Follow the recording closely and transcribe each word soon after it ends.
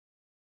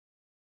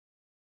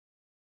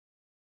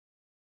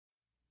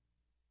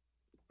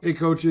Hey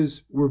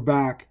coaches, we're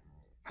back.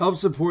 Help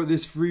support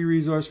this free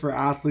resource for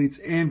athletes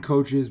and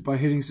coaches by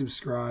hitting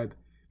subscribe.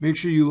 Make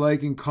sure you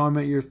like and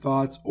comment your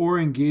thoughts or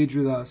engage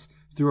with us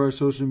through our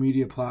social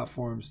media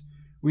platforms.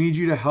 We need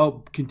you to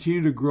help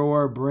continue to grow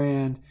our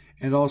brand,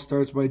 and it all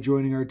starts by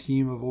joining our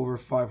team of over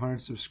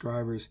 500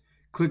 subscribers.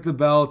 Click the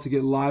bell to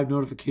get live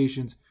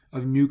notifications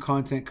of new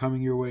content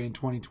coming your way in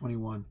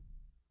 2021.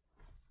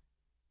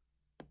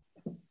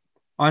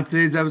 On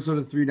today's episode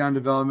of Three Down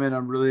Development,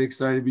 I'm really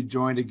excited to be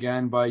joined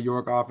again by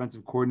York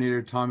offensive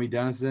coordinator Tommy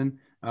Denison.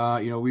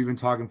 We've been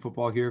talking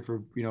football here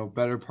for,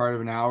 better part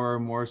of an hour or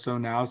more so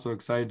now. So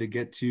excited to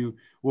get to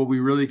what we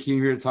really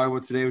came here to talk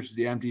about today, which is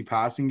the empty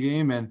passing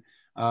game. And,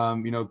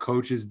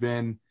 Coach has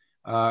been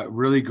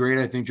really great,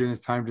 I think, during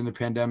this time, during the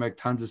pandemic.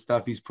 Tons of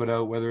stuff he's put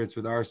out, whether it's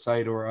with our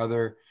site or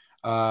other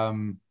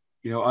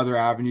other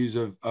avenues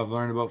of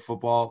learning about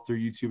football through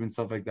YouTube and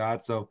stuff like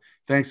that. So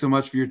thanks so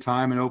much for your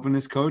time and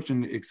openness, Coach,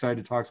 and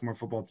excited to talk some more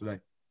football today.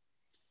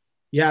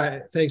 Yeah,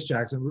 thanks,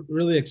 Jackson.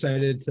 Really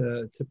excited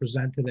to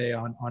present today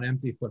on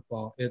empty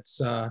football.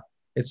 It's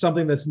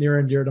something that's near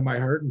and dear to my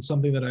heart, and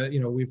something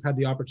that we've had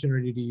the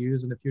opportunity to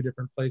use in a few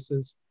different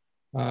places.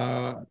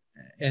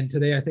 And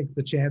today, I think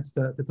the chance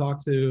to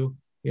talk to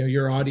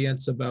your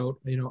audience about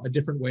a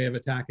different way of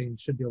attacking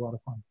should be a lot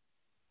of fun.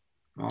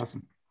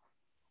 Awesome.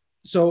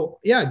 So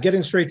yeah,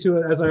 getting straight to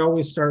it, as I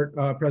always start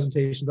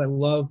presentations, I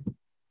love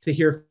to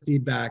hear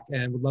feedback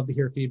and would love to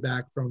hear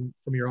feedback from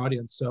your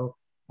audience. So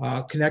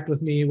connect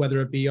with me,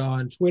 whether it be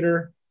on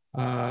Twitter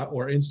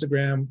or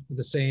Instagram,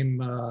 the same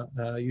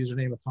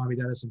username of Tommy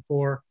Denison4,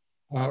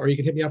 or you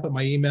can hit me up at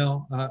my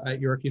email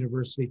at York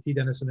University,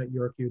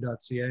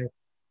 tdenison@yorku.ca.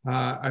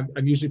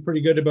 I'm usually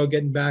pretty good about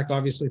getting back.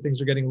 Obviously,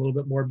 things are getting a little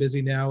bit more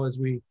busy now as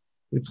we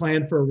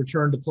plan for a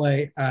return to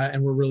play,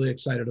 and we're really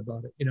excited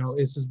about it.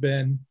 This has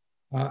been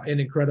an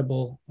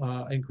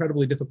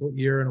incredibly difficult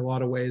year in a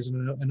lot of ways,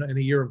 and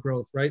a year of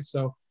growth, right?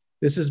 So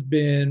this has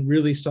been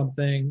really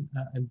something,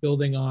 and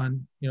building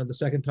on, the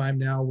second time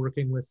now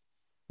working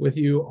with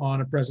you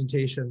on a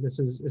presentation. This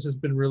has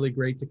been really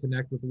great to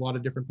connect with a lot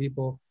of different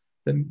people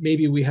that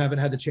maybe we haven't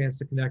had the chance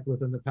to connect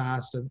with in the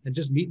past, and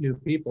just meet new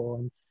people.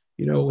 And,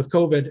 with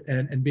COVID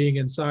and being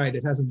inside,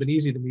 it hasn't been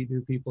easy to meet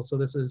new people. So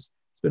it's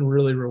been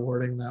really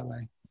rewarding that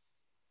way.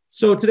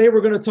 So today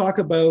we're going to talk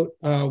about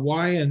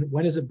why and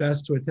when is it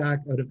best to attack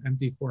out of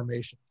empty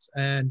formations.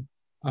 And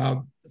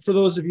for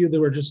those of you that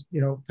were just,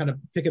 kind of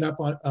picking up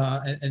on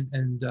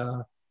and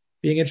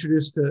being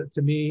introduced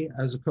to me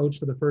as a coach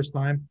for the first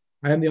time,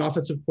 I am the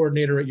offensive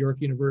coordinator at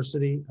York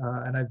University,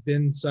 and I've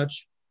been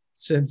such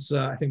since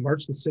I think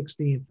March the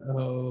 16th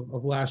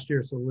of last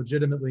year. So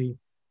legitimately,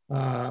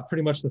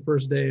 pretty much the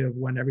first day of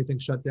when everything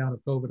shut down of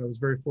COVID. I was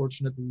very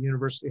fortunate that the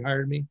university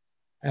hired me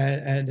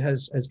and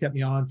has kept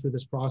me on through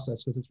this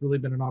process, because it's really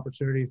been an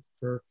opportunity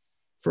for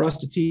us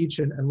to teach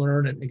and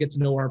learn and get to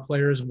know our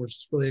players. And we're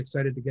just really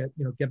excited to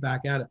get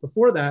back at it.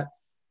 Before that,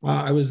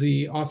 I was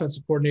the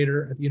offensive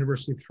coordinator at the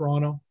University of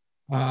Toronto,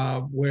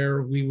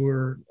 where we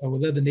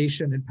led the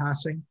nation in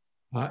passing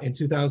in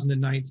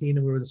 2019,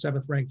 and we were the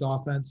 7th ranked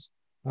offense.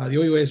 The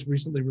OUA has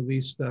recently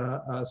released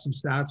some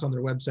stats on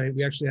their website.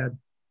 We actually had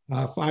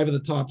 5 of the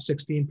top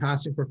 16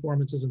 passing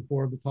performances and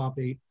 4 of the top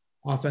 8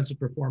 offensive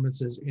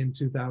performances in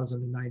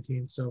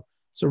 2019. So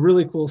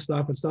really cool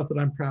stuff, and stuff that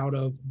I'm proud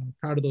of. I'm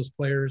proud of those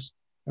players.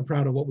 I'm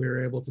proud of what we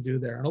were able to do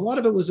there. And a lot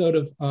of it was out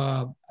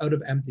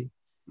of empty.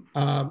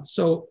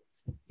 So,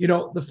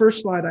 the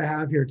first slide I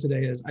have here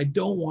today is, I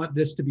don't want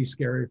this to be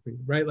scary for you,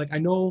 right? Like, I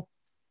know,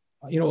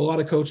 a lot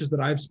of coaches that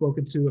I've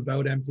spoken to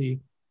about empty,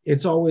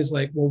 it's always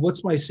like, well,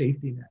 what's my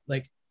safety net?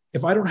 Like,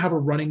 if I don't have a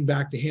running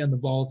back to hand the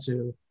ball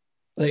to,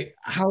 like,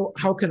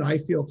 how can I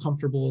feel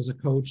comfortable as a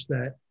coach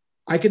that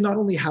I can not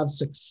only have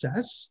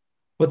success,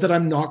 but that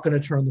I'm not going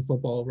to turn the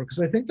football over? Because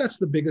I think that's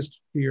the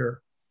biggest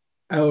fear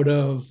out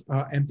of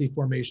empty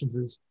formations,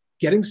 is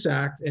getting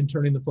sacked and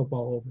turning the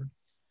football over.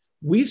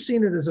 We've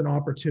seen it as an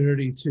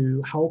opportunity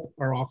to help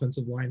our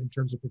offensive line in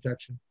terms of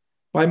protection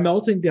by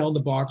melting down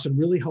the box and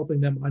really helping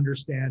them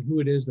understand who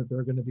it is that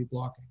they're going to be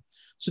blocking.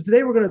 So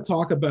today we're going to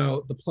talk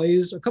about the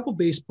plays, a couple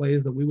base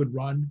plays that we would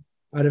run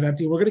out of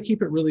empty. We're going to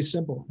keep it really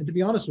simple. And to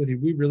be honest with you,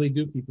 we really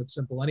do keep it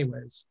simple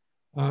anyways.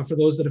 For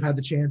those that have had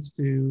the chance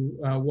to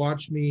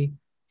watch me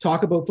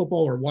talk about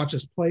football or watch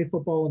us play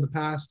football in the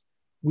past,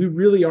 we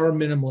really are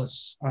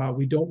minimalists.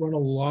 We don't run a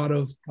lot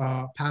of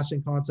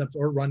passing concepts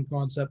or run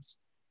concepts.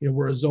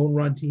 We're a zone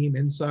run team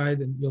inside,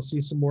 and you'll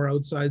see some more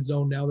outside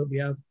zone now that we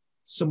have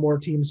some more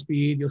team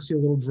speed. You'll see a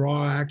little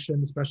draw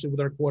action, especially with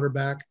our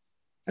quarterback.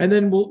 And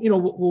then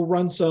we'll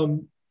run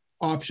some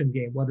option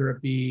game, whether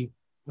it be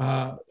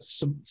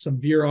some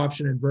veer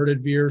option,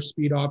 inverted veer,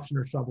 speed option,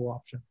 or shovel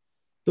option.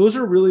 Those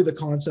are really the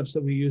concepts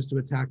that we use to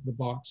attack the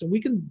box. And we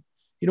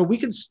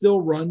can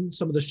still run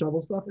some of the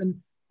shovel stuff, and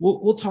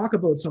we'll talk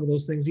about some of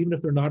those things, even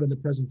if they're not in the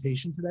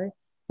presentation today.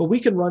 But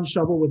we can run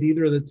shovel with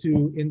either of the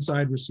 2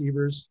 inside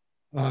receivers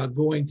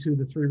going to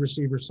the 3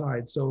 receiver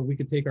side. So we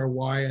could take our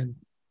Y, and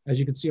as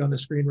you can see on the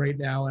screen right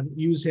now, and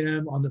use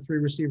him on the 3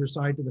 receiver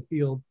side to the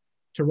field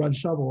to run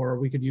shovel, or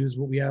we could use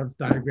what we have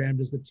diagrammed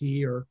as the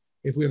T, or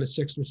If we have a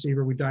 6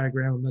 receiver, we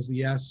diagram him as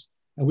the S,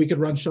 and we could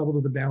run shovel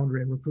to the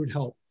boundary and recruit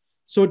help.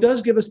 So it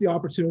does give us the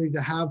opportunity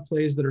to have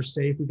plays that are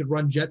safe. We could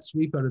run jet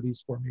sweep out of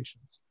these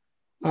formations.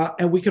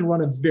 And we can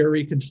run a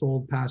very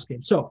controlled pass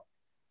game. So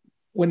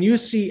when you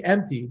see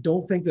empty,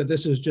 don't think that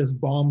this is just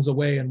bombs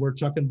away and we're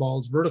chucking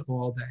balls vertical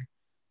all day.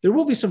 There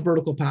will be some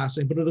vertical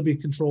passing, but it'll be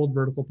controlled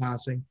vertical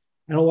passing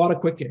and a lot of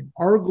quick game.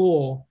 Our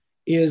goal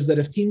is that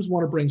if teams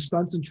want to bring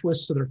stunts and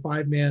twists to their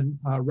 5-man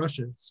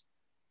rushes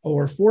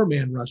or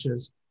 4-man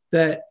rushes,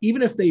 that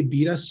even if they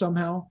beat us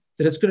somehow,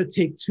 that it's going to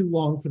take too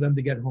long for them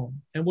to get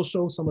home. And we'll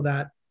show some of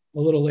that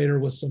a little later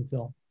with some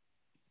film.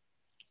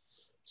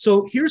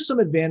 So here's some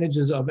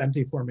advantages of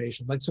empty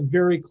formation, like some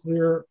very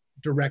clear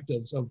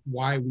directives of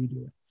why we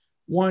do it.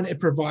 One, it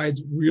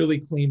provides really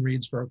clean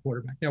reads for our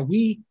quarterback. Now,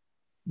 we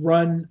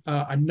run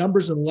a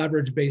numbers and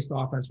leverage based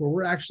offense where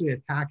we're actually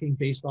attacking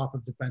based off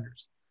of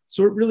defenders.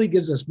 So it really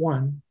gives us,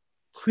 one,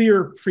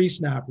 clear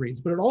pre-snap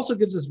reads, but it also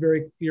gives us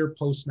very clear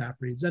post-snap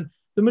reads. And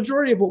the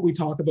majority of what we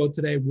talk about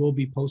today will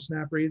be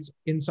post-snap reads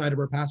inside of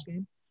our pass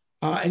game.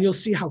 And you'll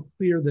see how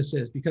clear this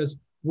is because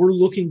we're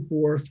looking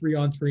for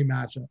 3-on-3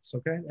 matchups,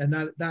 okay? And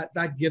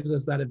that gives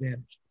us that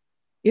advantage.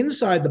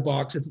 Inside the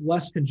box, it's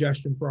less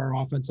congestion for our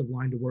offensive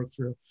line to work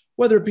through,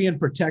 whether it be in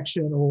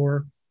protection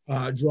or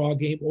draw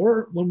game,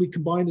 or when we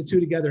combine the two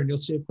together, and you'll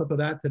see a clip of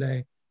that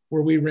today,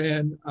 where we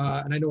ran,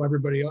 and I know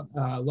everybody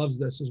loves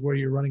this, is where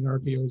you're running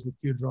RPOs with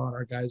Q draw, and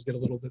our guys get a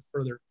little bit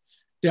further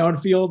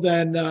downfield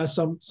than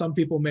some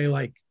people may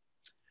like.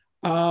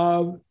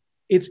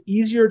 It's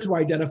easier to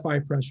identify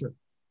pressure.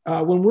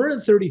 When we're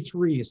at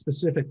 33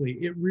 specifically,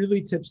 it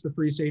really tips the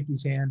free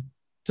safety's hand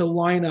to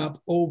line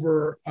up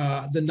over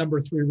the number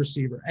 3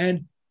 receiver.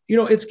 And, you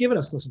know, it's given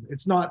us, listen,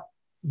 it's not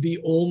the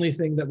only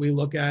thing that we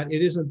look at.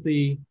 It isn't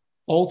the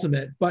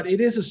ultimate, but it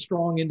is a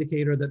strong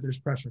indicator that there's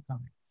pressure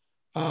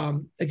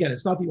coming. Again,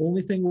 it's not the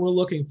only thing we're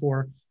looking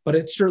for, but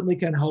it certainly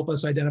can help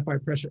us identify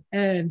pressure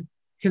and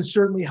can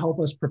certainly help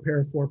us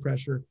prepare for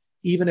pressure,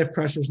 even if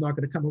pressure is not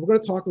going to come. And we're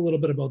going to talk a little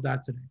bit about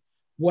that today.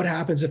 What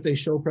happens if they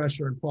show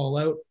pressure and fall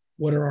out?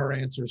 What are our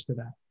answers to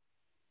that?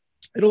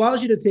 It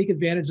allows you to take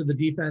advantage of the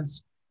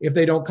defense if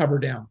they don't cover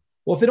down.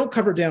 Well, if they don't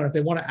cover down, if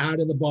they want to add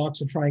in the box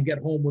and try and get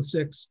home with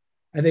 6,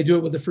 and they do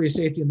it with the free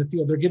safety in the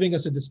field, they're giving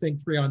us a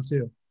distinct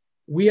 3-on-2.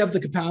 We have the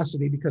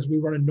capacity, because we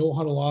run a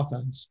no-huddle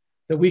offense,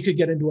 that we could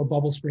get into a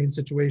bubble screen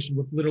situation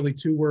with literally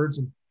 2 words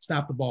and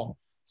snap the ball.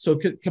 So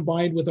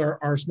combined with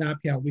our snap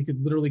count, we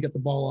could literally get the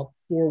ball up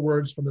 4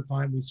 words from the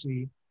time we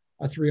see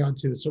a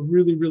 3-on-2. So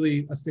really,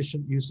 really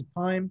efficient use of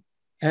time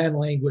and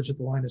language at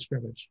the line of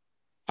scrimmage.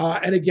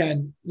 And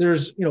again,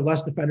 there's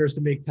less defenders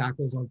to make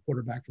tackles on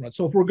quarterback run.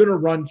 So if we're going to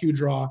run Q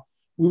draw,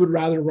 we would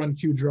rather run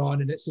Q draw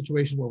in a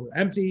situation where we're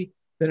empty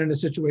than in a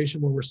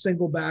situation where we're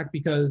single back,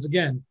 because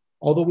again,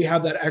 although we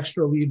have that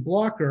extra lead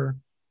blocker,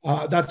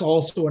 that's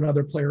also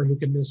another player who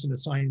can miss an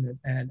assignment.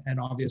 And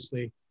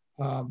obviously,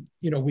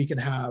 we can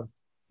have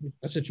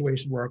a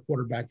situation where our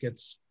quarterback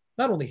gets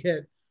not only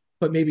hit,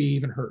 but maybe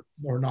even hurt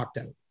or knocked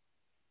out.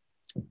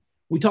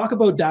 We talk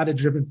about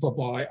data-driven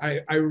football.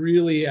 I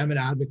really am an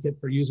advocate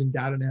for using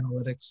data and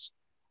analytics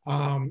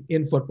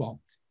in football.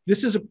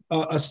 This is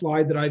a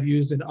slide that I've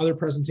used in other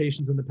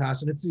presentations in the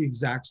past, and it's the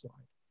exact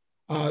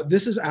slide.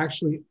 This is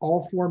actually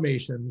all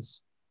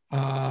formations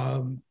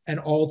and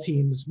all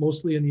teams,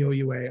 mostly in the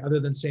OUA, other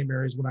than St.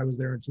 Mary's when I was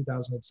there in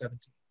 2017.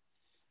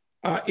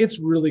 It's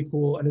really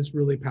cool and it's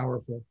really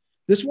powerful.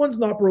 This one's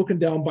not broken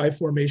down by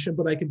formation,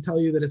 but I can tell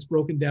you that it's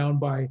broken down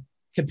by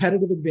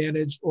competitive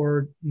advantage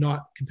or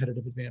not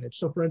competitive advantage.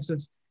 So for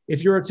instance,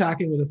 if you're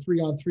attacking with a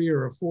 3-on-3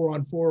 or a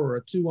 4-on-4 or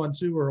a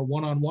 2-on-2 or a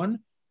 1-on-1,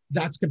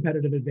 that's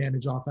competitive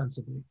advantage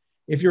offensively.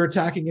 If you're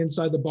attacking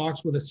inside the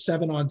box with a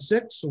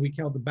 7-on-6, so we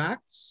count the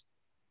backs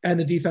and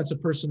the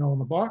defensive personnel in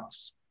the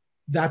box,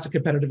 that's a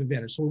competitive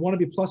advantage. So we want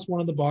to be +1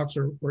 in the box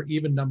or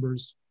even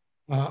numbers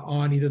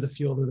on either the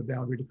field or the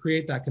boundary to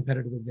create that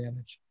competitive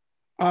advantage.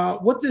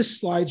 What this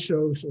slide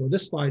shows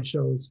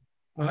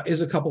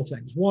is a couple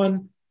things.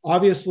 One,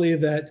 obviously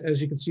that,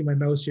 as you can see my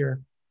mouse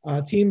here,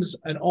 teams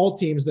and all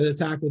teams that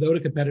attack without a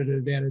competitive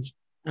advantage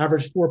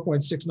average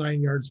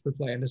 4.69 yards per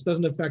play. And this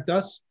doesn't affect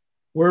us.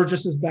 We're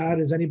just as bad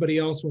as anybody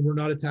else when we're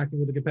not attacking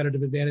with a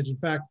competitive advantage. In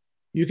fact,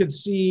 you can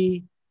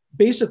see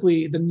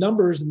basically the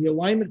numbers and the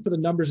alignment for the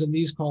numbers in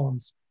these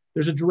columns.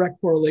 There's a direct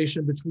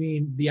correlation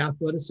between the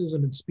athleticism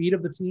and speed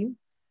of the team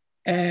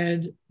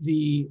and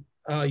the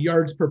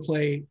yards per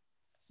play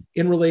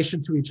in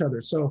relation to each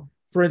other. So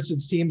for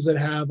instance, teams that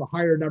have a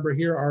higher number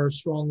here are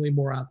strongly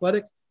more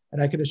athletic.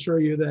 And I can assure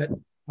you that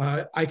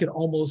you can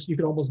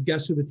almost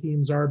guess who the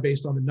teams are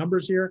based on the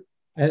numbers here.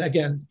 And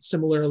again,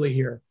 similarly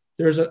here,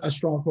 there's a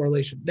strong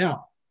correlation.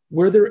 Now,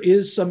 where there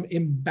is some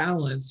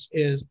imbalance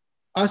is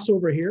us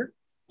over here.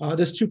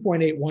 This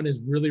 2.81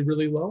 is really,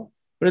 really low,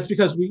 but it's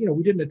because we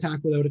didn't attack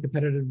without a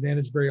competitive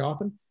advantage very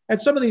often.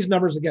 And some of these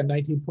numbers, again,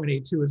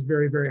 19.82 is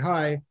very, very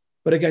high.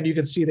 But again, you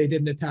can see they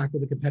didn't attack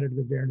with a competitive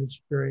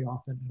advantage very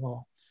often at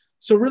all.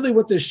 So really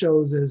what this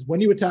shows is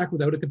when you attack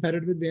without a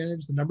competitive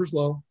advantage, the number's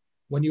low.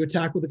 When you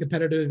attack with a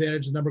competitive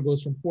advantage, the number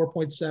goes from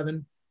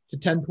 4.7 to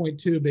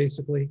 10.2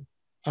 basically.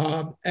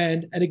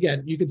 And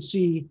again, you can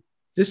see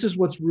this is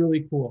what's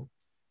really cool.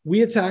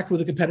 We attacked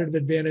with a competitive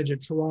advantage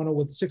at Toronto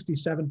with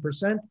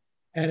 67%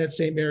 and at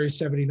St. Mary's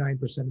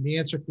 79%. And the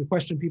answer to the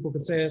question people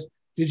could say is,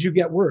 did you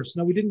get worse?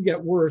 No, we didn't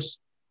get worse,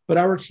 but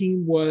our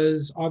team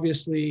was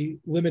obviously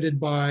limited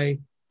by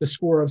the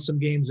score of some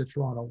games at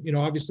Toronto. You know,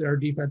 obviously our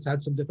defense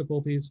had some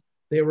difficulties.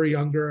 They were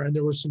younger and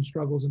there was some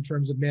struggles in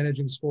terms of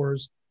managing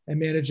scores and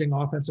managing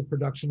offensive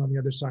production on the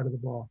other side of the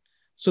ball.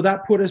 So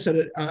that put us at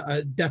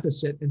a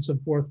deficit in some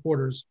fourth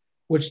quarters,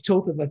 which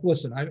tilted like,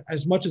 listen,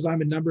 as much as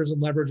I'm a numbers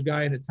and leverage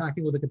guy and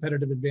attacking with a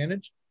competitive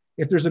advantage,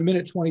 if there's a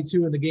minute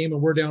 22 in the game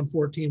and we're down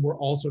 14, we're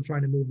also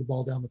trying to move the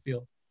ball down the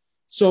field.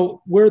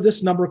 So where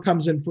this number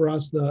comes in for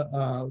us,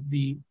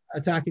 the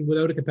attacking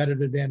without a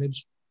competitive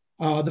advantage,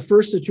 the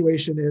first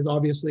situation is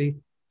obviously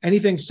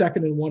anything 2nd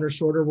and 1 or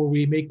shorter where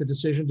we make the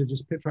decision to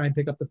just try and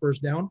pick up the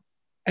first down.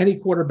 Any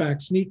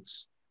quarterback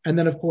sneaks. And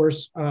then, of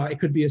course, it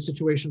could be a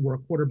situation where a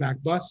quarterback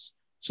busts.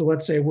 So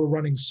let's say we're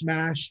running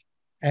smash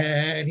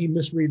and he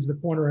misreads the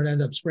corner and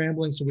end up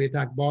scrambling. So we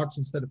attack box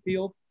instead of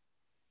field.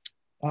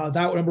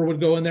 That number would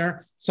go in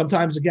there.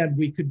 Sometimes, again,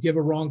 we could give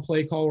a wrong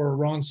play call or a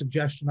wrong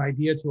suggestion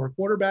idea to our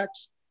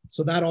quarterbacks.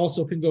 So that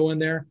also can go in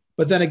there.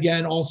 But then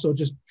again, also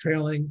just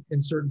trailing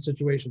in certain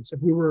situations.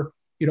 If we were,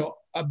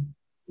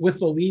 with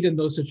the lead in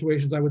those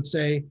situations, I would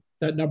say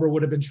that number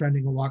would have been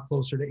trending a lot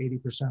closer to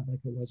 80% like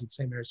it was at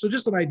St. Mary's. So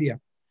just an idea.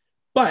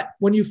 But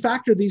when you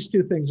factor these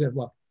two things in,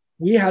 look,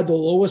 we had the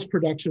lowest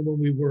production when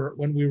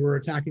we were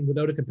attacking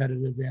without a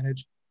competitive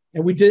advantage.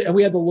 And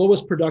we had the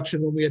lowest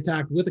production when we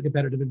attacked with a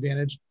competitive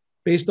advantage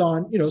based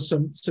on,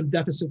 some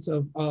deficits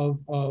of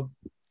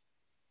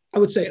I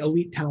would say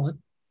elite talent.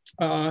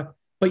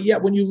 But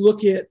yet when you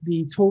look at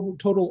the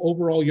total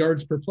overall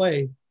yards per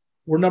play,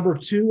 we're number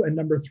 2 and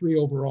number 3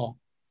 overall.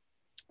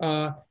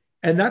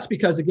 And that's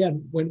because,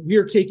 again, when we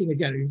are taking,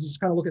 again, you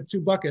just kind of look at two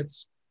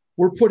buckets,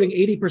 we're putting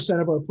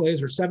 80% of our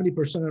plays or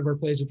 70% of our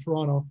plays at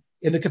Toronto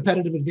in the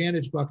competitive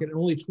advantage bucket and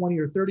only 20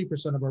 or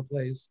 30% of our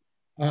plays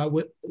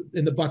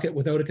in the bucket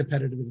without a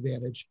competitive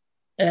advantage.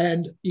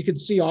 And you can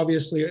see,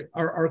 obviously,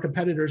 our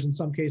competitors in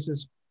some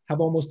cases have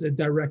almost a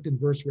direct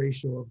inverse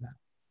ratio of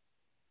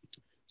that.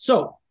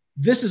 So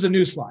this is a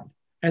new slide.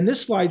 And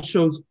this slide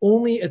shows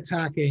only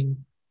attacking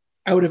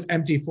out of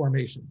empty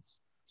formations.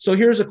 So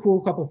here's a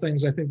cool couple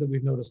things I think that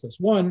we've noticed this.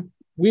 One,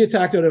 we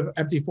attacked out of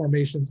empty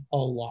formations a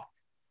lot.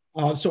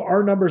 So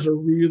our numbers are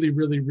really,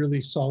 really,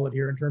 really solid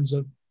here in terms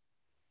of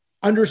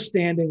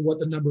understanding what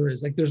the number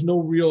is. Like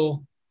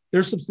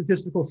there's some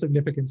statistical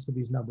significance to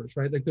these numbers,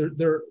 right? Like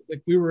they're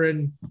like we were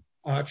in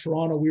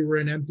Toronto, we were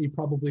in empty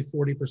probably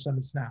 40%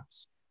 of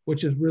snaps,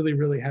 which is really,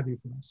 really heavy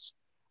for us.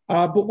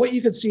 But what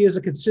you can see is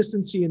a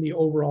consistency in the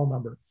overall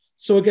number.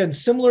 So again,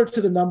 similar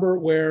to the number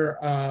where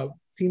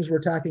teams were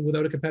attacking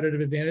without a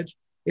competitive advantage,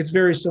 it's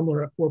very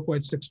similar at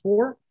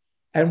 4.64.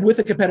 And with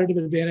a competitive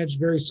advantage,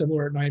 very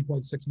similar at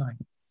 9.69.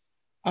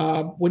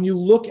 When you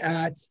look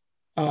at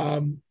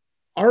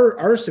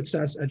our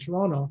success at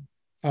Toronto,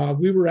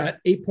 we were at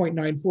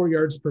 8.94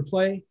 yards per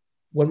play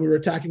when we were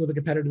attacking with a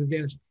competitive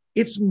advantage.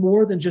 It's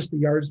more than just the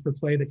yards per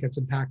play that gets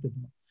impacted.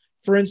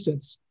 For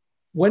instance,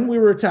 when we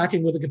were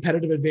attacking with a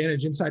competitive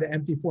advantage inside of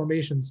empty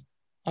formations,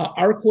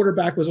 our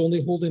quarterback was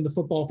only holding the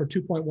football for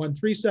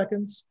 2.13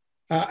 seconds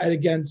and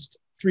against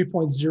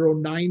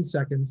 3.09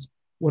 seconds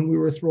when we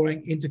were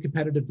throwing into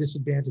competitive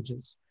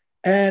disadvantages.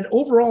 And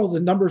overall, the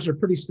numbers are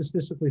pretty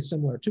statistically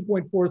similar,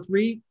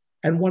 2.43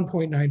 and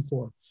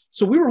 1.94.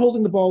 So we were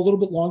holding the ball a little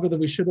bit longer than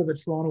we should have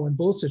at Toronto in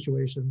both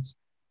situations.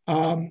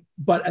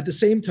 But at the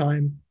same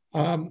time,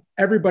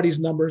 everybody's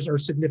numbers are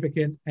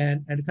significant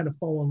and kind of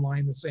fall in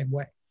line the same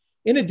way.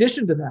 In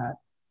addition to that,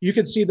 you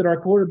can see that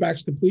our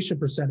quarterback's completion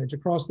percentage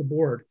across the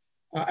board,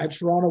 at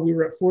Toronto, we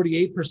were at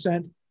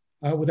 48%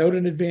 without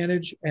an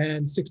advantage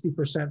and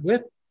 60%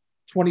 with,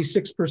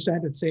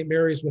 26% at St.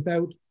 Mary's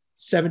without,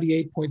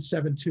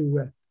 78.72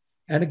 with.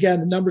 And again,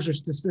 the numbers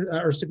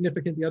are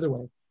significant the other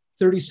way.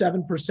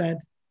 37%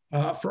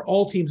 for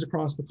all teams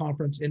across the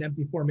conference in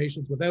empty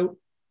formations without,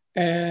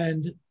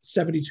 and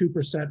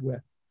 72%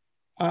 with.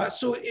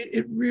 So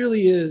it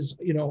really is,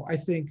 I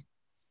think,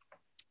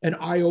 an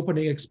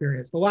eye-opening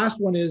experience. The last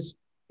one is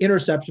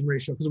interception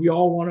ratio, because we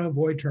all want to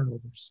avoid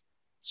turnovers.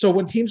 So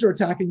when teams are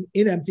attacking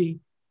in empty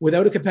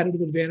without a competitive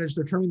advantage,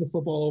 they're turning the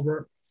football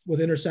over with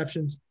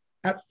interceptions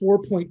at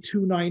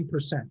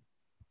 4.29%.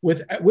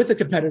 With a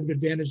competitive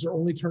advantage, they're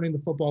only turning the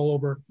football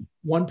over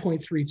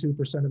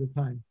 1.32% of the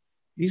time.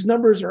 These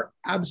numbers are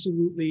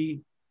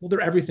absolutely, well,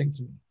 they're everything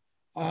to me.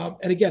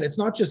 And again, it's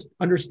not just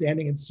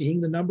understanding and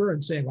seeing the number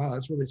and saying, wow,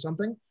 that's really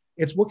something.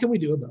 It's what can we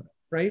do about it,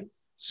 right?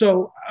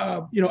 So,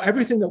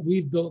 everything that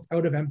we've built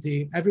out of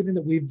empty, everything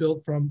that we've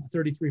built from a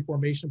 33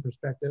 formation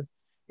perspective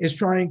is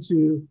trying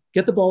to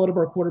get the ball out of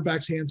our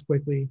quarterback's hands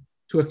quickly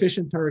to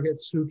efficient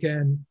targets who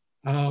can,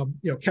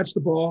 catch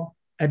the ball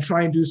and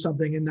try and do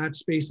something in that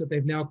space that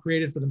they've now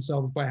created for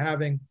themselves by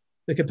having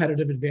the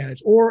competitive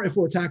advantage. Or if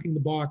we're attacking the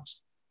box,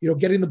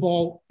 getting the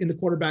ball in the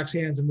quarterback's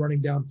hands and running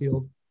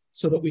downfield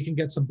so that we can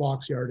get some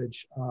box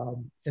yardage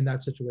in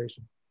that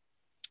situation.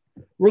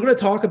 We're going to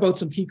talk about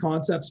some key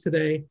concepts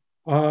today,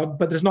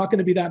 but there's not going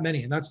to be that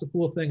many. And that's the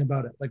cool thing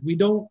about it. Like we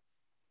don't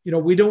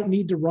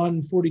need to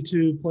run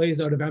 42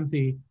 plays out of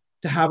empty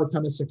to have a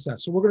ton of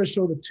success. So we're going to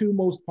show the two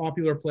most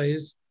popular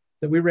plays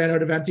that we ran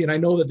out of empty. And I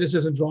know that this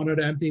isn't drawn out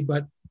of empty,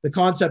 but the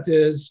concept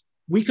is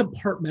we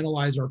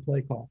compartmentalize our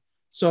play call.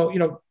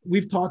 So,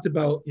 we've talked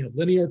about,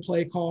 linear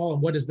play call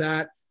and what is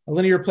that? A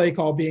linear play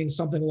call being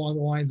something along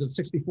the lines of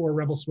 64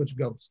 rebel switch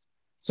ghost,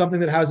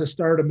 something that has a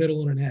start, a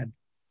middle, and an end.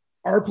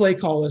 Our play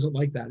call isn't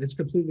like that. It's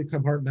completely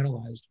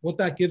compartmentalized. What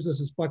that gives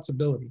us is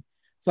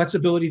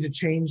flexibility to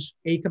change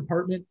a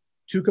compartment,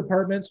 two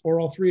compartments, or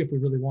all three if we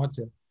really want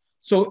to.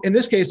 So in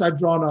this case, I've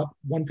drawn up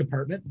one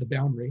compartment, the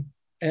boundary,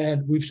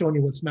 and we've shown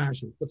you what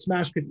smash is. But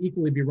smash could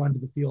equally be run to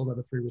the field out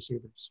of three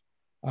receivers.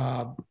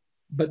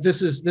 But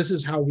this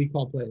is how we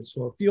call plays.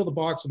 So a field, a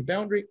box, and a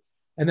boundary,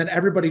 and then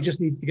everybody just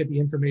needs to get the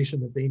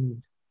information that they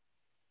need.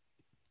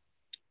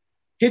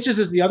 Hitches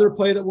is the other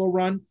play that we'll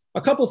run.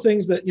 A couple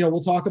things that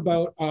we'll talk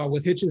about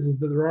with hitches is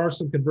that there are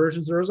some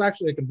conversions. There is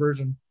actually a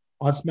conversion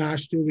on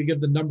smash too. We give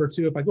the number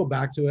 2. If I go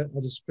back to it,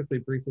 I'll just quickly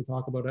briefly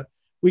talk about it.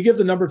 We give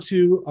the number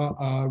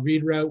 2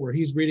 read route where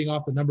he's reading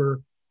off the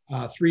number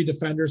 3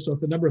 defender. So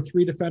if the number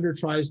 3 defender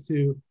tries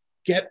to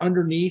get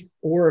underneath,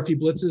 or if he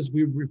blitzes,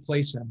 we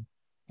replace him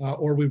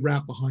or we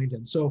wrap behind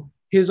him. So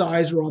his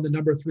eyes are on the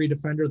number 3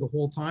 defender the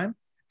whole time.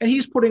 And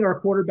he's putting our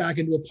quarterback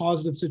into a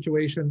positive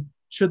situation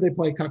should they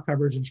play cut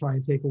coverage and try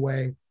and take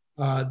away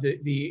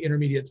the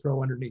intermediate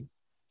throw underneath.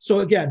 So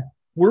again,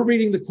 we're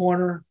reading the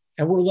corner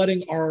and we're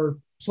letting our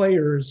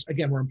players,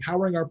 again, we're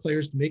empowering our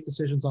players to make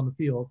decisions on the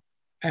field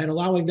and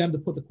allowing them to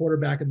put the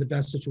quarterback in the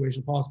best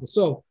situation possible.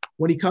 So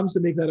when he comes to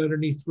make that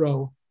underneath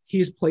throw,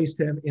 he's placed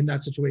him in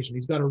that situation.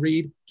 He's got to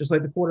read just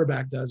like the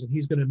quarterback does, and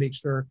he's going to make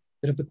sure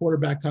that if the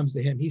quarterback comes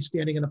to him, he's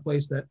standing in a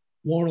place that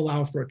won't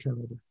allow for a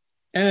turnover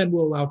and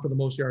will allow for the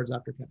most yards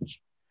after catch.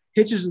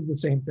 Hitches is the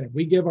same thing.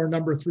 We give our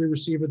number 3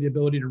 receiver the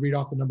ability to read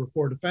off the number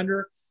 4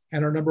 defender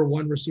and our number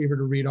 1 receiver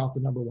to read off the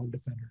number 1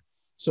 defender.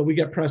 So we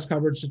get press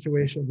coverage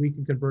situation, we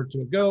can convert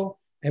to a go,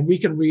 and we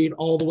can read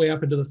all the way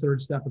up into the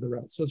 3rd step of the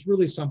route. So it's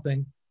really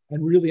something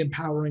and really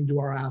empowering to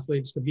our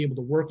athletes to be able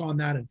to work on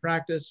that in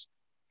practice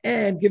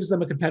and gives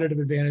them a competitive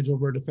advantage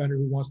over a defender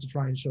who wants to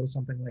try and show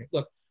something late.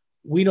 Look,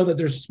 we know that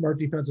there's smart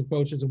defensive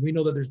coaches and we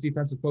know that there's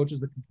defensive coaches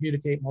that can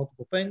communicate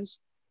multiple things.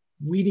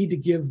 We need to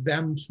give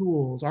them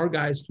tools, our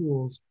guys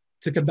tools,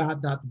 to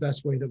combat that the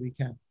best way that we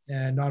can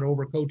and not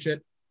overcoach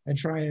it and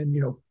try and,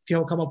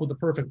 come up with the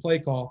perfect play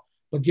call,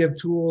 but give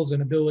tools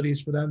and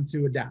abilities for them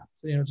to adapt,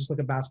 just like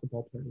a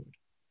basketball player would.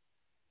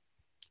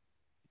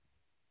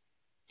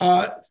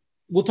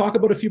 We'll talk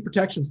about a few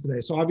protections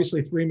today. So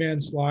obviously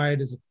 3-man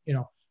slide is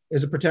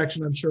a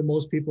protection I'm sure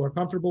most people are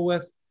comfortable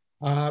with,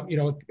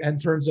 and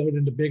turns out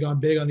into big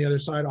on the other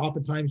side.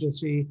 Oftentimes you'll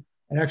see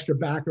an extra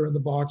backer in the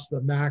box,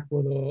 the MAC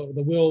where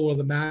the will where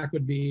the MAC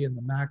would be and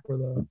the MAC where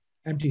the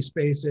empty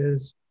space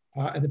is,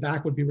 and the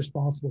back would be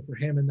responsible for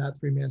him in that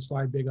 3-man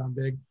slide big on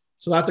big.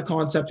 So that's a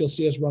concept you'll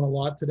see us run a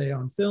lot today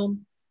on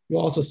film.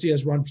 You'll also see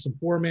us run some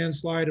 4-man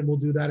slide, and we'll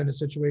do that in a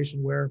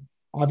situation where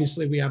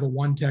obviously we have a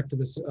 1 tech to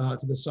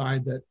the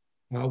side that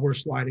we're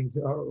sliding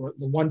to, or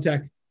the 1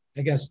 tech,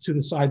 I guess, to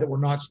the side that we're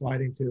not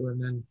sliding to,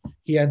 and then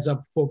he ends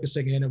up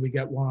focusing in and we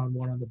get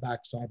one-on-one on the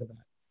back side of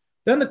that.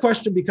 Then the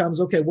question becomes,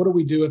 okay, what do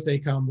we do if they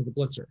come with a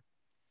blitzer?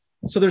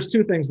 So there's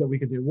 2 things that we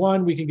can do.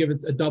 One, we can give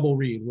it a double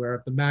read where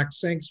if the MAC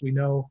sinks, we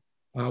know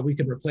we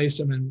can replace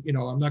him. And,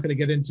 I'm not going to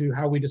get into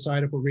how we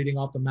decide if we're reading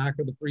off the MAC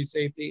or the free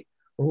safety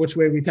or which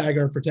way we tag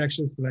our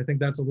protections, because I think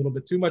that's a little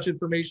bit too much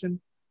information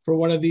for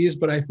one of these.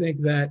 But I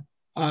think that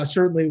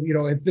certainly,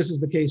 if this is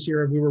the case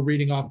here and we were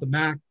reading off the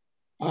MAC,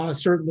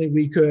 certainly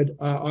we could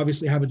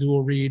obviously have a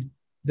dual read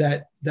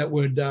that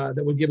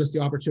would give us the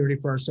opportunity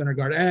for our center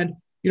guard. And,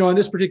 in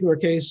this particular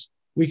case,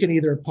 we can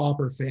either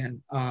pop or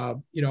fan.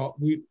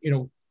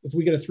 If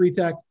we get a 3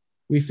 tech,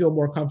 we feel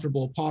more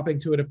comfortable popping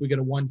to it. If we get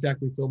a 1 tech,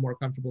 we feel more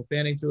comfortable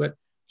fanning to it,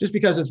 just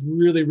because it's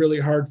really, really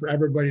hard for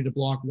everybody to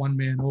block one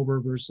man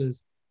over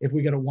versus if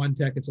we get a 1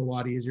 tech, it's a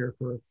lot easier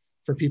for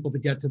people to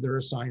get to their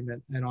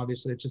assignment. And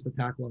obviously it's just the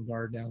tackle and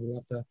guard now who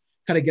have to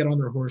kind of get on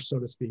their horse, so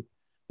to speak.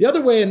 The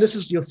other way, and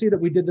you'll see that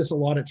we did this a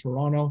lot at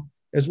Toronto,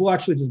 is we'll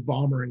actually just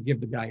bomber and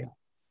give the guy up.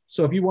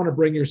 So if you want to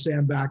bring your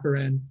Sam backer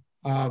in,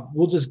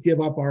 we'll just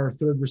give up our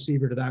 3rd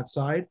receiver to that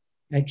side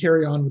and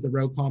carry on with the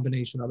route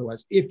combination.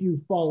 Otherwise, if you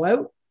fall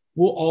out,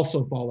 we'll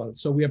also fall out.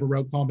 So we have a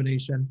route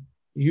combination.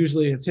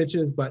 Usually it's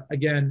hitches, but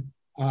again,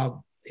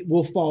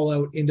 we'll fall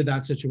out into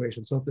that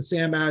situation. So if the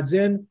Sam adds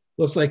in,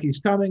 looks like he's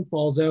coming,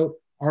 falls out,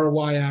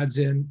 RY adds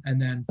in,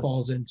 and then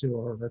falls into,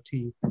 or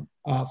T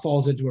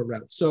falls into a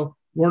route. So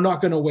we're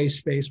not going to waste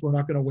space. We're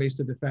not going to waste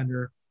a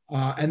defender.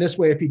 And this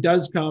way, if he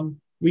does come,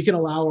 we can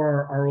allow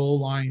our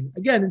O-line,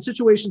 again, in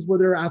situations where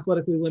they're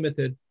athletically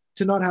limited,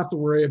 to not have to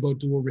worry about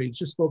dual reads,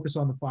 just focus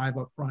on the 5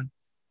 up front.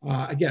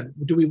 Again,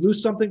 do we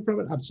lose something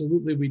from it?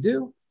 Absolutely we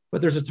do,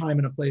 but there's a time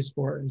and a place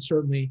for it. And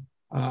certainly,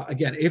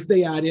 again, if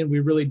they add in, we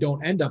really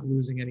don't end up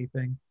losing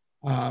anything.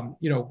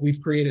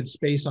 We've created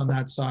space on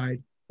that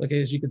side. Like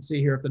as you can see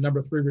here, if the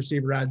number 3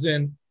 receiver adds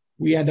in,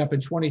 we end up in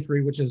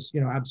 23, which is,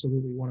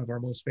 absolutely one of our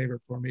most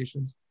favorite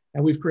formations.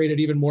 And we've created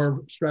even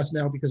more stress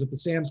now because if the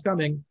Sam's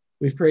coming,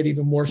 we've created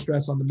even more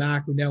stress on the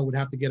MAC, who now would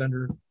have to get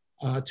under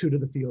 2 to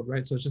the field,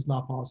 right? So it's just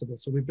not possible.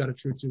 So we've got a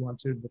true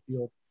 2-on-2 to the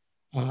field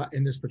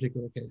in this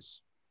particular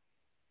case.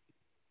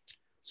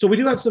 So we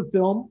do have some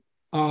film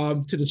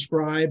to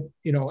describe,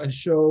 and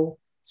show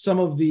some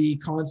of the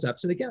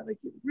concepts. And again,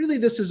 really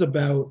this is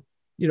about,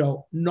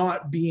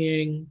 not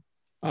being,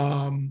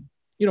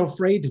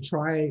 afraid to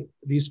try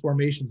these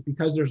formations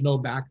because there's no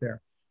back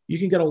there. You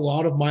can get a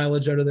lot of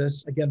mileage out of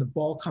this. Again, the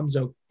ball comes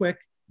out quick.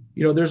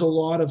 There's a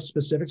lot of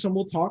specifics, and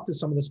we'll talk to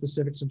some of the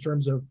specifics in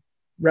terms of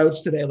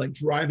routes today, like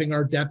driving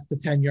our depth to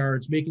 10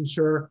 yards, making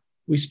sure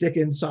we stick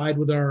inside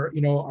with our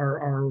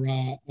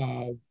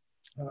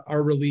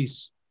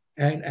release,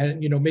 and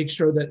make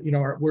sure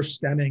that we're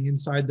stemming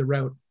inside the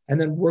route,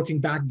 and then working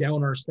back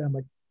down our stem.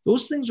 Like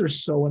those things are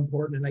so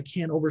important, and I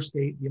can't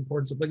overstate the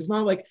importance of, like, it's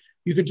not like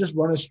you could just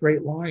run a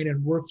straight line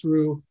and work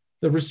through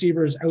the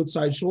receiver's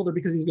outside shoulder,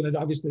 because he's going to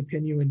obviously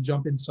pin you and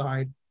jump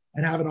inside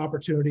and have an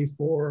opportunity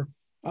for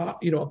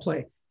a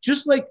play.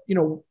 Just like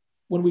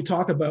when we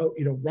talk about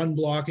run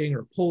blocking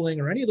or pulling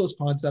or any of those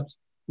concepts,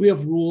 we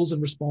have rules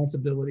and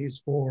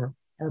responsibilities for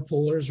our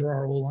pullers or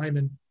our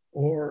O-linemen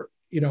or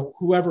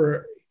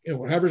whoever's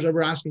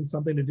ever asking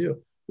something to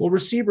do. Well,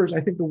 receivers,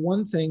 I think the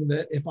one thing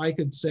that, if I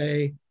could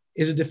say,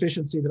 is a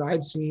deficiency that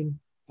I've seen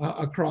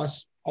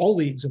across all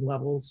leagues and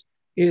levels,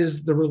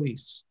 is the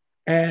release.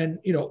 And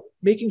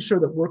making sure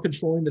that we're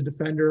controlling the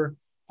defender,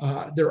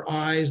 their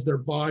eyes, their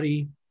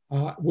body,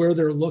 where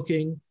they're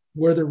looking,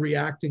 where they're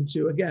reacting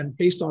to, again,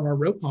 based on our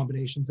route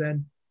combinations.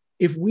 And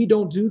if we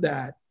don't do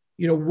that,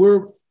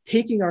 we're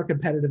taking our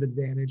competitive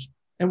advantage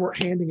and we're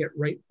handing it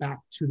right back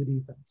to the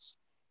defense,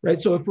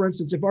 right? So if, for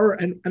instance,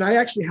 and I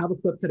actually have a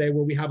clip today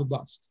where we have a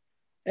bust,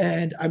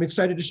 and I'm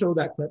excited to show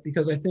that clip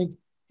because I think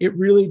it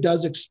really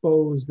does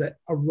expose that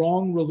a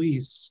wrong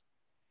release,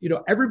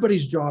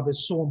 everybody's job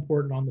is so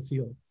important on the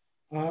field.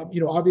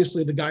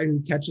 Obviously the guy who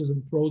catches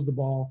and throws the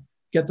ball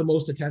get the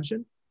most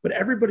attention, but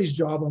everybody's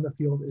job on the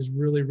field is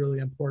really, really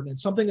important. And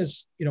something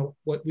is,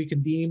 what we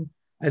can deem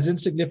as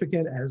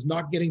insignificant as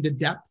not getting to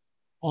depth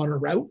on a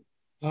route,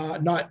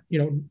 not,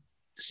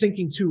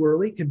 sinking too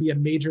early can be a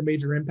major,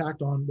 major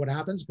impact on what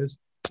happens, because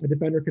a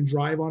defender can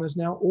drive on us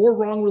now, or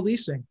wrong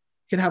releasing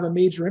can have a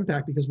major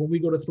impact, because when we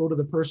go to throw to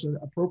the person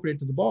appropriate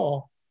to the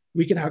ball,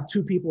 we can have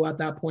 2 people at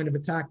that point of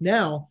attack.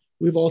 Now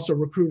we've also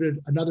recruited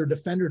another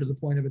defender to the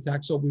point of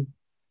attack. So we've,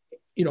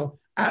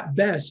 at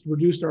best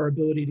reduced our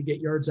ability to get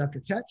yards after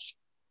catch.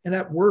 And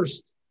at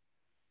worst,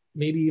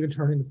 maybe even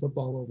turning the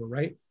football over,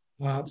 right?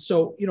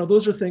 So,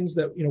 those are things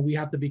that, we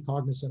have to be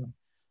cognizant of.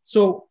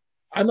 So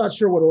I'm not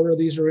sure what order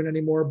these are in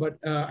anymore, but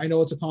I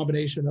know it's a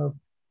combination of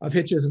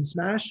hitches and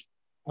smash.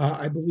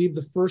 I believe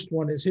the first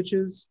one is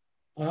hitches.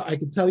 I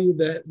can tell you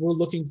that we're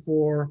looking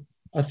for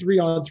a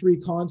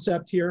 3-on-3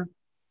 concept here.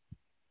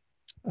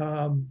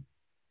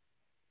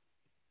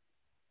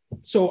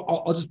 So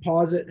I'll just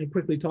pause it and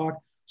quickly talk.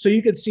 So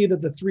you can see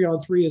that the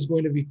 3-on-3 is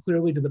going to be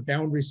clearly to the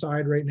boundary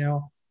side right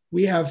now.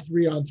 We have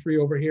 3-on-3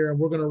 over here, and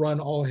we're going to run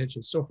all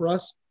hitches. So for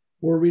us,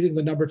 we're reading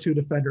the number 2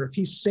 defender. If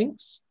he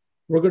sinks,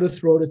 we're going to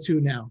throw to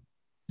 2 now.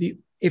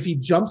 If he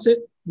jumps it,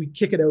 we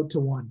kick it out to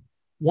 1.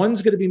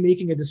 1's going to be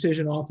making a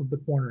decision off of the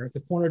corner. If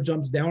the corner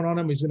jumps down on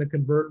him, he's going to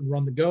convert and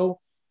run the go.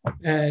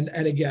 And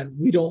again,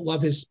 we don't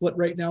love his split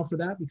right now for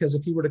that, because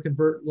if he were to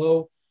convert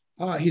low,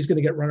 he's going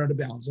to get run out of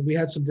bounds. And we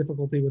had some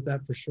difficulty with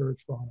that for sure at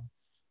Toronto.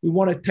 We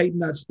want to tighten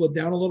that split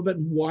down a little bit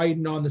and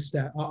widen on the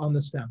stem.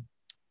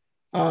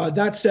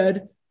 That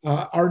said,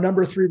 our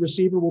number 3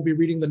 receiver will be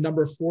reading the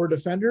number 4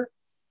 defender,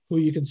 who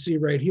you can see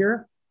right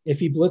here. If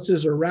he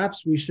blitzes or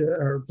wraps,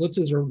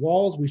 blitzes or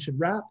walls, we should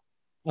wrap.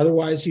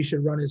 Otherwise, he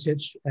should run his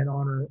hitch and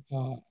honor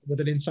with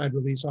an inside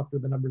release after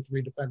the number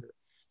 3 defender.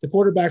 The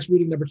quarterback's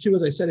reading number 2.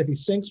 As I said, if he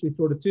sinks, we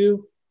throw to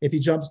 2. If he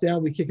jumps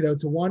down, we kick it out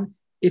to 1.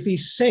 If he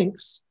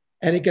sinks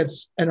and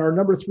our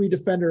number 3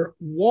 defender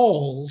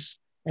walls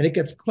and it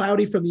gets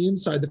cloudy from the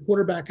inside, the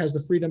quarterback has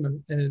the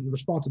freedom and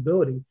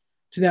responsibility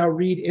to now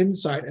read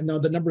inside. And now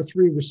the number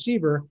 3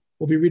 receiver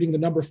will be reading the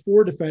number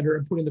 4 defender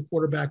and putting the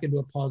quarterback into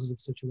a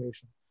positive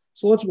situation.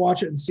 So let's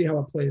watch it and see how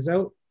it plays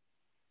out.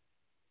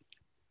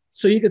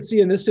 So you can see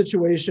in this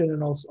situation,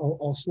 and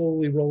I'll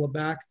slowly roll it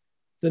back,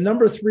 the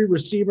number 3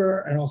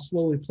 receiver, and I'll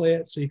slowly play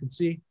it so you can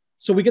see.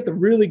 So we get the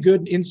really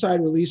good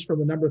inside release from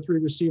the number 3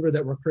 receiver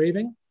that we're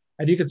craving.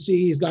 And you can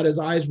see he's got his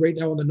eyes right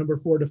now on the number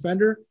 4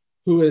 defender,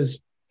 who is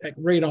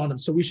right on him.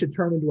 So we should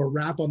turn into a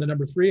wrap on the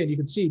number 3. And you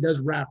can see he does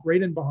wrap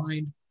right in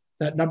behind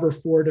that number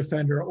 4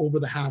 defender over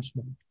the hash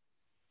mark.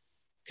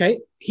 Okay,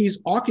 he's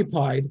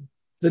occupied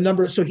the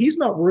number. So he's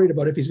not worried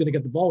about if he's going to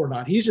get the ball or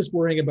not. He's just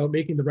worrying about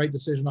making the right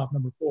decision off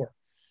number 4.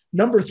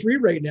 Number 3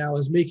 right now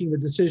is making the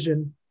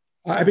decision.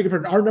 I beg your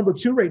pardon. Our number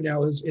 2 right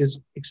now is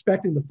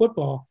expecting the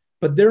football,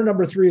 but their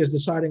number 3 is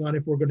deciding on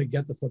if we're going to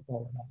get the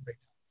football or not right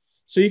now.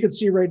 So you can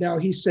see right now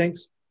he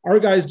sinks. Our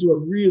guys do a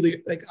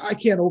really, I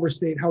can't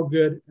overstate how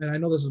good, and I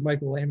know this is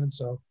Michael Lehman,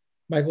 so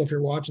Michael, if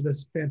you're watching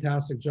this,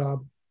 fantastic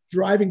job.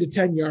 Driving to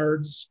 10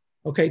 yards,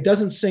 Okay,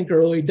 doesn't sink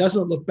early,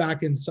 doesn't look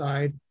back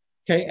inside.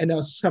 Okay, and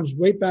now comes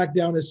right back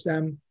down his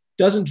stem,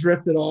 doesn't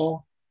drift at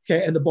all.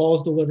 Okay, and the ball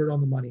is delivered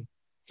on the money.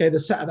 Okay,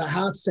 the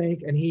half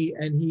sank, and he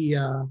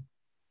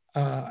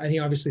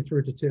obviously threw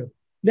it to two.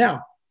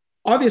 Now,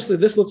 obviously,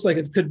 this looks like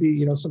it could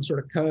be, some sort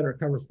of cut or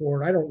cover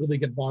four. I don't really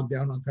get bogged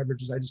down on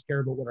coverages. I just care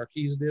about what our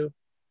keys do.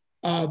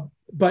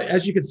 But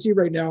as you can see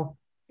right now,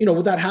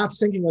 with that half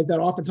sinking like that,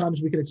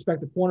 oftentimes we could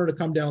expect the corner to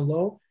come down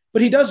low,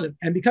 but he doesn't.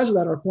 And because of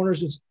that, our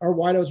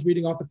wideout's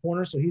reading off the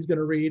corner. So he's going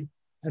to read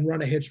and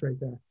run a hitch right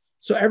there.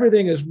 So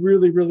everything is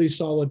really, really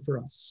solid for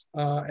us.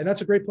 And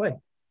that's a great play.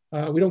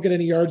 We don't get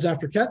any yards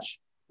after catch,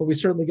 but we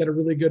certainly get a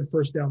really good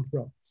first down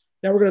throw.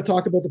 Now we're going to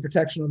talk about the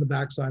protection on the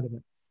backside of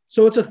it.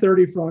 So it's a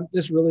 30 front.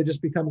 This really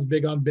just becomes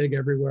big on big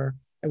everywhere.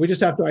 And we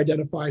just have to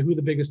identify who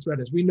the biggest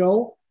threat is. We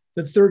know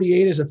that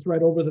 38 is a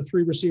threat over the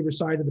 3 receiver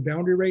side of the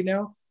boundary right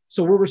now.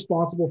 So we're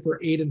responsible for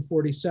 8 and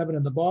 47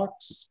 in the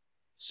box.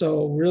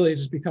 So really it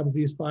just becomes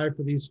these 5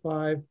 for these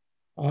 5.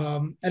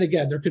 And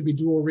again, there could be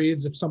dual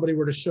reads. If somebody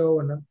were to show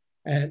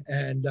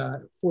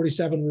and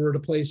 47 were to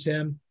place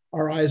him,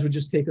 our eyes would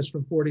just take us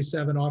from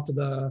 47 off to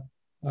the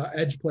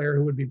edge player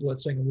who would be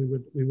blitzing, and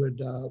we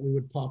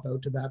would pop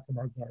out to that from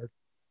our guard.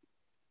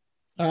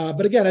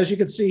 But again, as you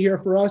can see here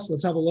for us,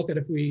 let's have a look at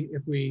if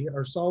we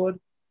are solid.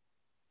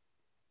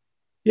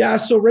 Yeah,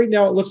 so right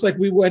now it looks like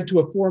we went to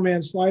a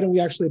 4-man slide and we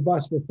actually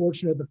bust. We're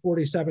fortunate that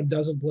 47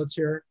 doesn't blitz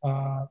here.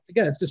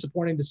 Again, it's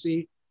disappointing to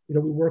see. We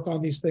work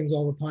on these things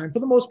all the time. For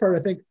the most part,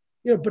 I think,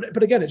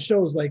 but again, it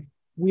shows like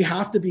we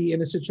have to be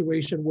in a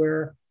situation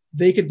where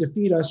they can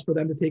defeat us for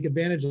them to take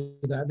advantage of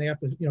that, and they have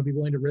to, be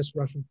willing to risk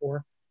rushing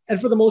 4.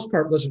 And for the most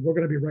part, listen, we're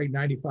going to be right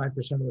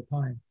 95% of the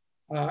time.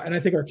 And I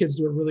think our kids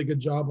do a really good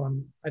job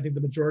on, I think,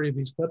 the majority of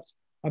these clips.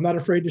 I'm not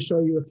afraid to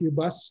show you a few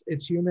busts.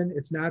 It's human.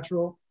 It's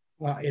natural.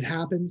 It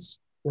happens.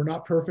 We're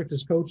not perfect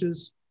as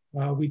coaches.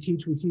 We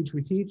teach.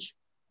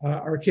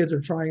 Our kids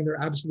are trying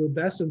their absolute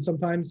best. And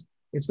sometimes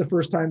it's the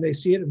first time they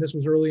see it. And this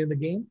was early in the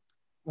game.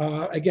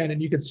 Again,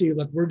 and you can see,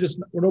 look, we're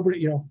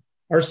nobody,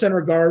 our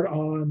center guard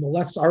on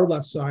our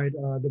left side,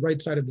 the right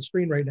side of the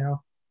screen right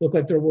now, look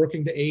like they're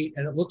working to 8.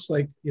 And it looks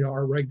like,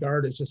 our right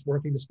guard is just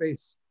working to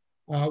space.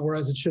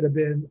 Whereas it should have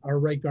been our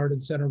right guard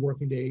and center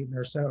working to 8 and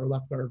our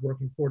left guard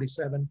working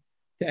 47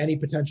 to any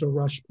potential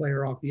rush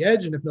player off the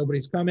edge. And if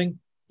nobody's coming,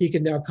 he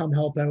can now come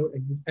help out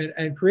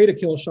and create a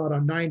kill shot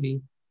on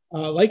 90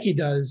 like he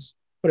does,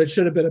 but it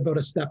should have been about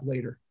a step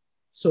later.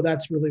 So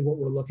that's really what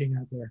we're looking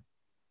at there.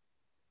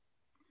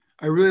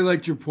 I really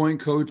liked your point,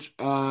 Coach,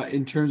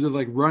 in terms of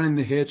like running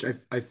the hitch.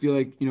 I feel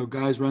like,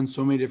 guys run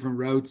so many different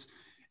routes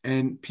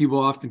and people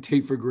often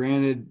take for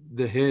granted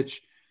the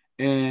hitch.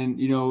 And,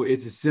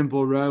 it's a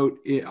simple route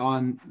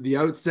on the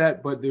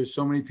outset, but there's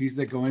so many pieces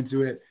that go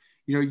into it.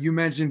 You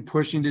mentioned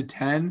pushing to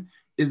 10.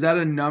 Is that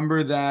a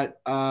number that,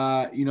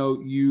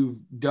 you've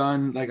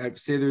done? Like, I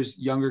say there's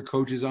younger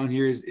coaches on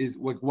here. Is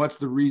like, what's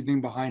the reasoning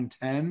behind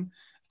 10?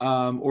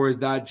 Or is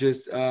that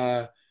just,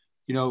 we're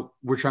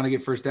trying to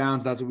get first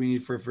downs. That's what we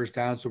need for a first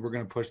down. So we're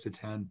going to push to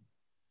 10.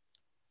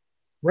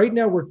 Right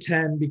now we're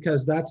 10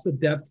 because that's the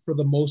depth for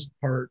the most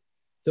part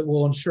that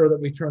will ensure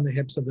that we turn the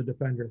hips of the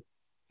defender.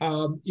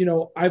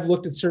 I've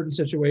looked at certain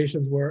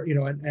situations where,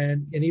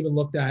 and even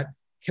looked at,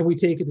 can we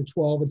take it to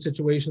 12 in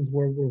situations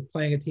where we're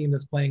playing a team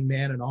that's playing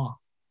man and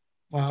off?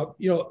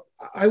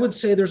 I would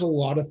say there's a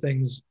lot of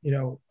things,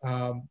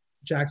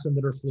 Jackson,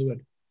 that are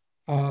fluid.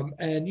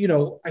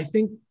 I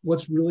think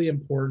what's really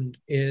important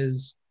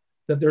is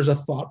that there's a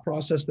thought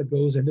process that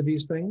goes into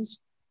these things,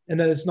 and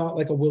that it's not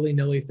like a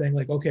willy-nilly thing.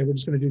 Like, okay, we're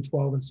just going to do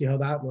 12 and see how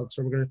that looks.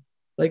 Or we're going to,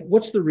 like,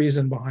 what's the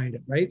reason behind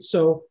it, right?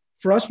 So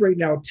for us right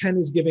now, 10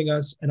 is giving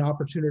us an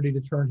opportunity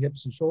to turn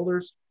hips and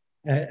shoulders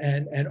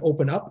and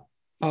open up.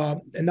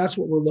 And that's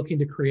what we're looking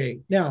to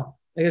create. Now,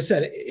 like I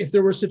said, if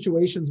there were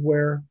situations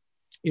where,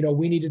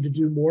 we needed to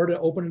do more to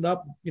open it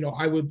up,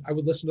 I would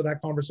listen to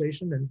that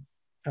conversation.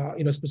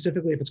 And,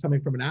 specifically if it's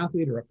coming from an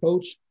athlete or a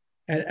coach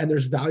and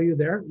there's value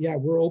there, yeah,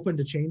 we're open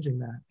to changing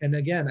that. And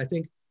again, I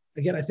think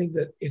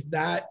that if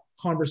that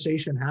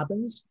conversation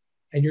happens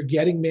and you're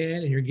getting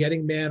man and you're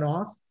getting man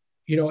off,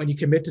 and you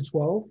commit to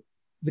 12,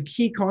 the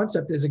key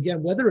concept is,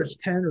 again, whether it's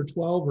 10 or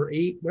 12 or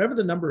 8, whatever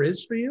the number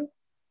is for you,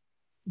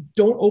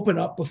 don't open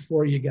up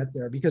before you get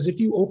there. Because if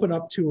you open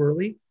up too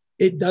early,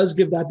 it does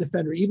give that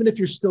defender, even if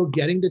you're still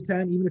getting to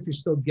 10, even if you're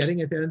still getting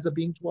it, if it ends up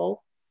being 12,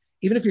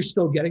 even if you're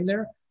still getting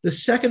there, the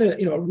second,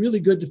 a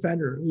really good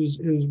defender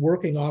who's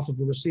working off of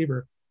a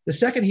receiver, the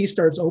second he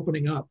starts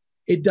opening up,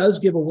 it does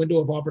give a window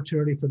of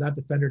opportunity for that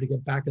defender to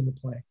get back in the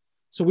play.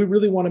 So we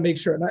really want to make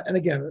sure, and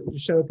again,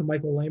 shout out to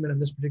Michael Lehman in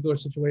this particular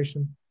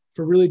situation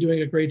for really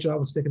doing a great job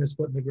of sticking his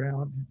foot in the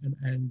ground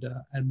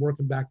and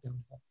working back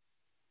downhill.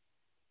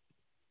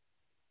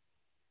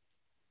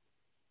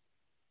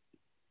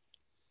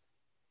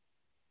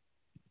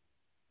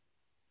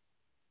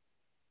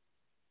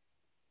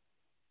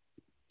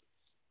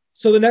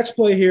 So the next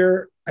play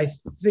here, I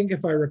think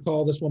if I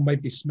recall, this one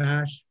might be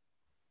smash.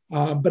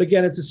 But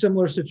again, it's a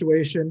similar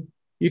situation.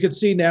 You can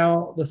see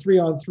now the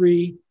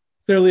 3-on-3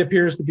 clearly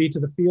appears to be to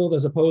the field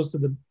as opposed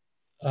to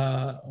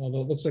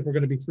although it looks like we're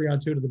going to be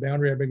 3-on-2 to the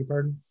boundary, I beg your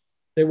pardon.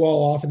 They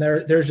wall off, and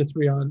there's your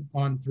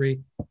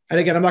 3-on-3. And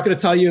again, I'm not going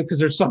to tell you because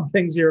there's some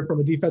things here from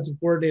a defensive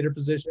coordinator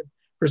position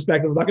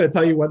perspective. I'm not going to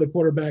tell you why the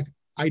quarterback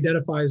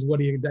identifies what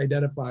he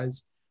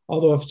identifies.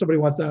 Although if somebody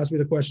wants to ask me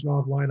the question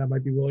offline, I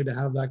might be willing to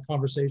have that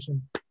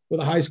conversation with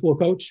a high school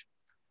coach.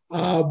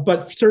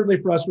 But certainly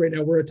for us right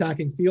now, we're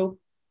attacking field.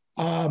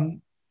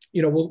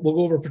 We'll go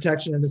over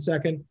protection in a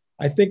second.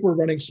 I think we're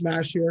running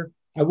smash here.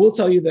 I will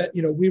tell you that,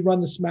 we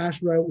run the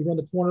smash route, we run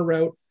the corner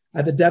route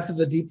at the depth of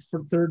the deep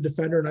third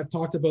defender. And I've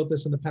talked about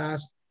this in the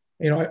past.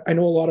 I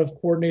know a lot of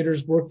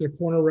coordinators work their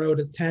corner route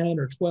at 10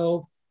 or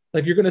 12.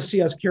 Like you're going to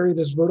see us carry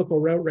this vertical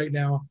route right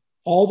now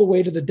all the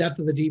way to the depth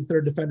of the deep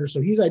third defender. So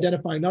he's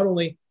identifying not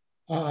only,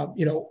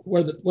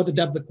 what the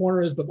depth of the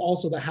corner is, but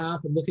also the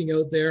half and looking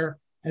out there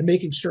and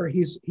making sure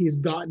he's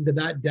gotten to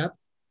that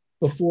depth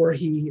before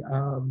he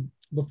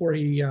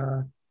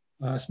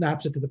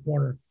snaps it to the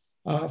corner.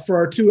 For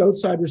our two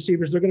outside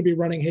receivers, they're going to be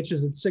running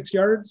hitches at 6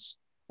 yards,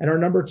 and our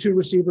number 2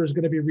 receiver is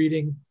going to be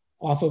reading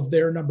off of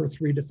their number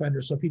 3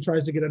 defender. So if he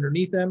tries to get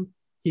underneath him,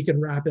 he can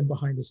wrap him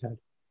behind his head.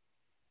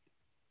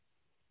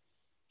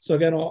 So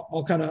again,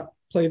 I'll kind of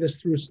play this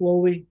through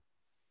slowly.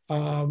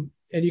 And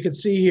you can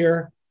see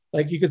here,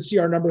 like you can see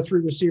our number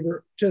 3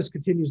 receiver just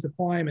continues to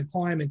climb and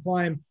climb and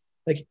climb.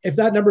 Like if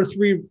that number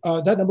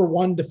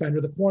 1 defender,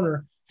 the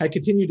corner, had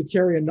continued to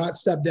carry and not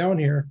step down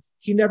here,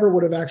 he never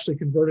would have actually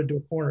converted to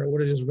a corner. It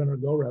would have just been a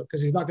go route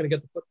because he's not going to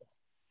get the football,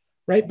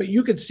 right? But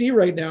you could see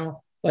right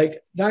now,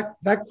 like that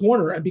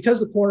corner, and because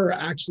the corner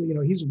actually,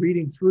 he's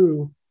reading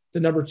through the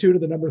number 2 to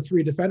the number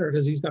 3 defender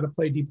because he's got to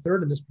play deep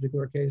third in this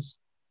particular case.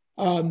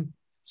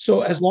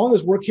 So as long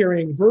as we're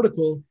carrying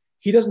vertical,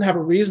 he doesn't have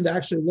a reason to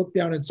actually look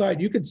down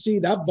inside. You can see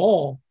that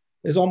ball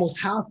is almost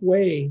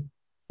halfway.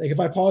 Like if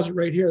I pause it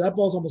right here, that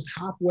ball's almost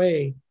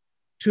halfway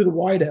to the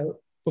wideout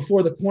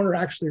before the corner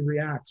actually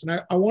reacts. And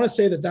I want to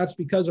say that that's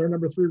because our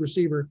number 3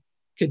 receiver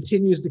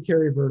continues to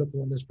carry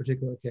vertical in this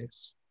particular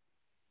case.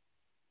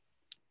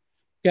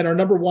 Again, our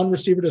number 1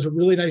 receiver does a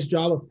really nice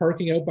job of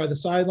parking out by the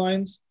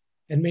sidelines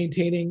and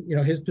maintaining,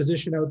 his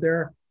position out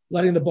there,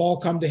 letting the ball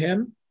come to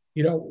him,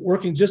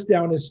 working just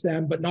down his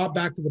stem, but not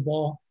back to the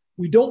ball.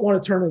 We don't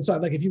want to turn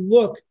inside. Like if you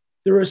look,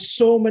 there are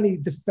so many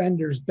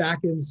defenders back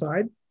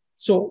inside.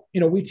 So,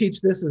 we teach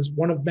this as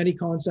one of many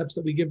concepts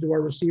that we give to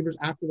our receivers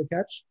after the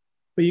catch.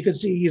 But you can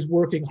see he's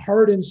working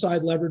hard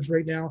inside leverage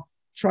right now,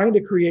 trying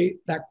to create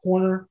that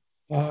corner,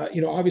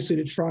 obviously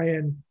to try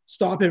and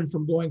stop him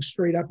from going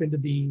straight up into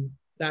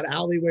that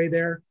alleyway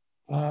there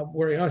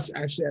where he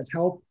actually has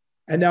help,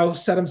 and now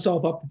set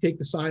himself up to take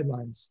the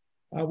sidelines.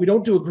 We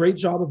don't do a great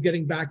job of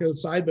getting back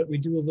outside, but we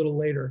do a little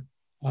later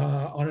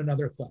on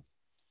another clip.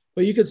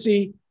 But you can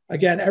see,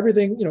 again,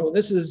 everything,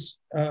 this is,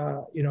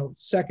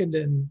 second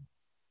and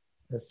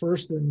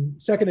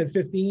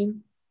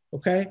 15,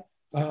 okay?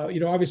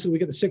 Obviously we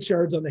get the 6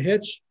 yards on the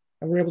hitch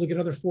and we're able to get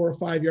another 4 or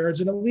 5 yards.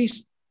 And at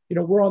least,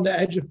 we're on the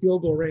edge of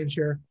field goal range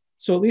here.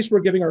 So at least we're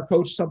giving our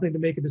coach something to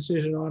make a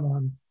decision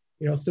on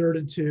 3rd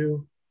and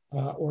 2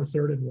 or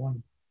 3rd and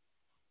 1.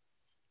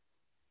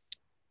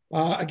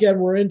 Again,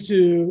 we're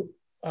into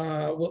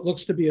what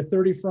looks to be a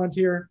 30 front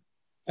here.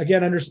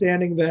 Again,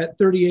 understanding that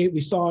 38, we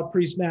saw it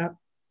pre-snap.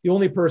 The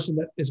only person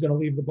that is going to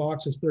leave the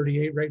box is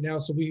 38 right now.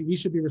 So we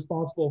should be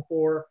responsible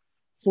for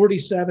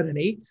 47 and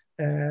 8,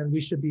 and we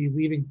should be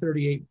leaving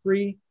 38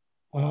 free.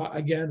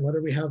 Again,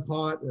 whether we have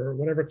hot or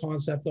whatever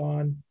concept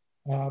on,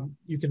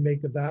 you can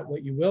make of that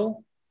what you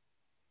will.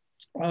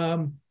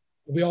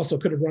 We also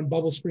could have run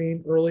bubble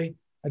screen early.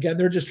 Again,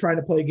 they're just trying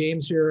to play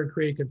games here and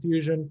create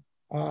confusion.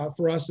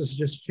 For us, this is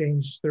just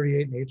change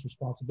 38 and 8's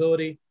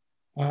responsibility.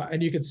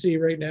 And you can see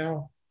right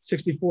now,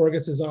 64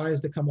 gets his eyes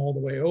to come all the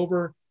way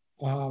over.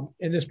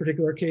 In this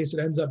particular case, it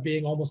ends up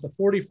being almost a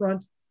 40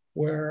 front,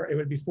 where it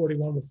would be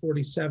 41 with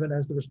 47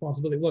 as the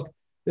responsibility. Look,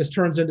 this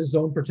turns into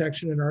zone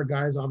protection, and our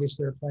guys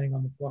obviously are playing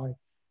on the fly.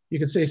 You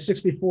could say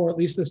 64, at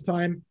least this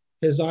time,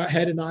 his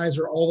head and eyes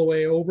are all the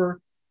way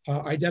over,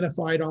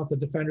 identified off the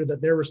defender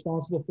that they're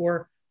responsible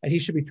for, and he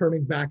should be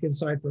turning back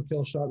inside for a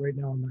kill shot right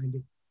now on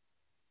 90.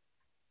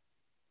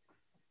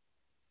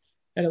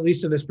 And at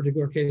least in this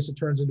particular case, it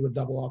turns into a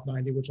double off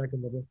 90, which I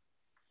can live with.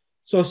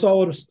 So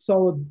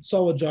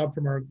solid job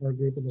from our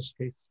group in this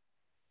case.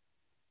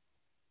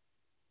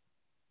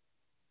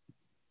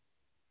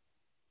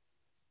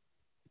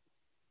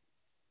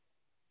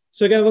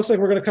 So again, it looks like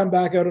we're going to come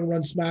back out and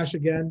run smash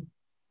again.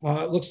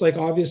 It looks like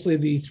obviously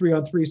the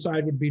 3-on-3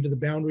 side would be to the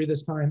boundary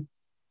this time.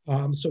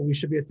 So we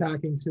should be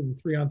attacking to the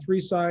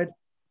 3-on-3 side.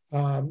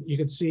 You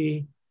can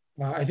see,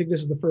 I think this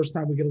is the first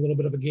time we get a little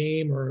bit of a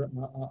game or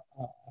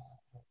a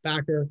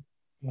backer,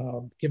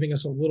 giving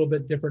us a little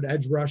bit different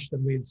edge rush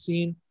than we had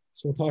seen.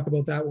 So we'll talk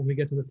about that when we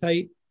get to the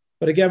tight.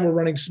 But again, we're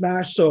running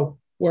smash. So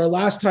where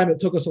last time it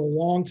took us a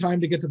long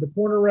time to get to the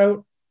corner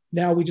route,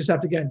 now we just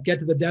have to, again, get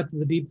to the depth of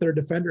the deep third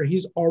defender.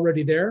 He's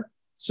already there.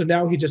 So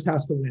now he just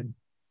has to win.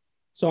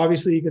 So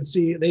obviously you can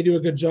see they do a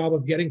good job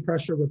of getting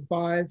pressure with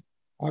 5.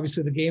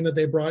 Obviously the game that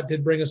they brought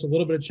did bring us a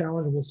little bit of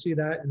challenge, and we'll see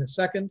that in a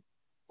second.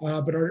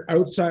 But our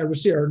outside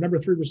receiver, our number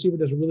 3 receiver,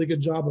 does a really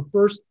good job of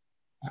first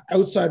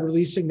outside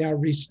releasing, now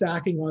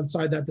restacking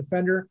onside that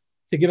defender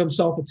to give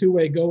himself a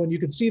two-way go. And you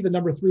can see the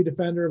number 3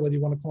 defender, whether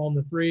you want to call him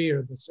the 3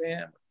 or the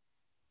Sam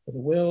or the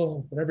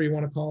Will, whatever you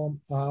want to call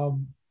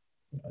him,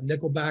 a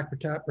nickelback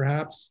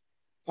perhaps.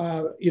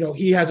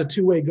 He has a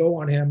two-way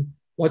go on him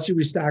once he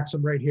restacks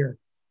him right here.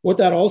 What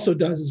that also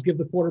does is give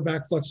the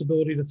quarterback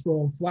flexibility to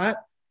throw him flat,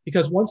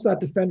 because once that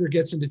defender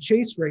gets into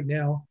chase right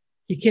now,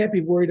 he can't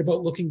be worried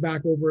about looking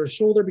back over his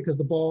shoulder, because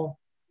the ball,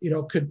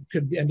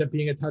 could end up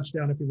being a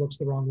touchdown if he looks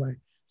the wrong way.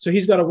 So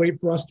he's got to wait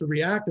for us to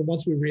react. And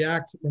once we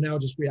react, we're now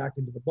just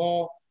reacting to the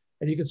ball.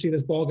 And you can see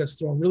this ball gets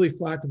thrown really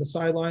flat to the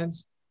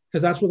sidelines,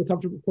 because that's where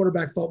the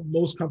quarterback felt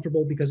most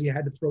comfortable, because he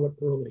had to throw it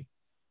early.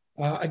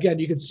 Again,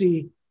 you can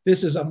see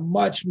this is a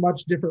much,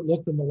 much different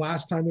look than the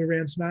last time we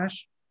ran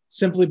smash,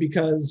 simply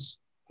because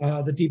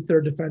the deep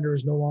third defender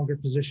is no longer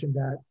positioned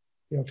at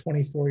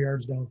 24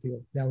 yards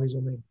downfield. Now he's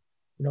only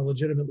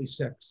legitimately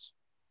 6.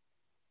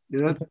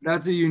 Yeah,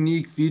 that's a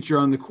unique feature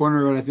on the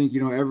corner route. I think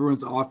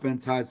everyone's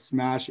offense has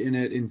smash in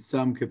it in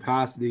some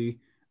capacity,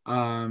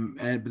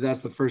 but that's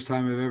the first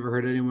time I've ever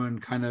heard anyone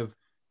kind of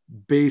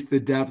base the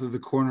depth of the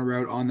corner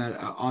route on that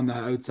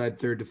outside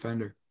third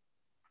defender.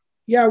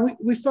 Yeah,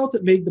 we felt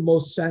it made the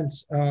most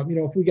sense.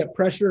 If we get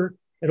pressure,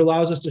 it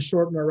allows us to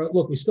shorten our route.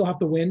 Look, we still have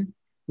to win.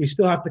 We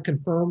still have to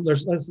confirm.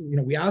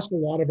 We ask a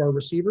lot of our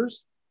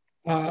receivers.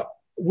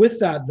 With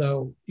that,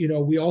 though,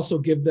 we also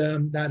give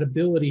them that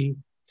ability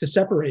to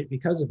separate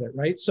because of it,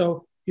 right?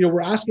 So,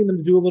 we're asking them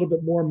to do a little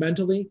bit more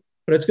mentally,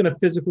 but it's going to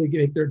physically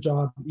make their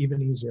job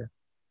even easier.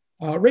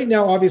 Right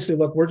now, obviously,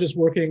 look, we're just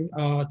working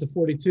to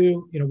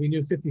 42. We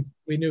knew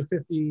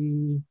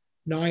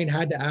 59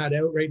 had to add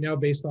out right now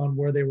based on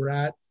where they were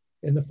at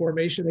in the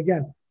formation.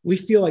 Again, we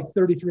feel like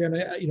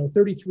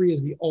 33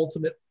 is the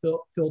ultimate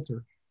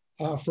filter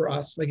for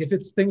us. Like if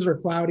things are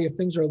cloudy, if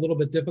things are a little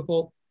bit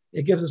difficult,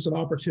 it gives us an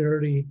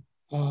opportunity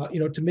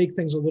to make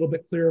things a little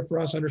bit clearer for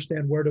us,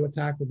 understand where to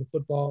attack with the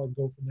football and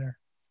go from there.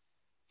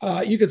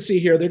 You can see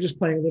here, they're just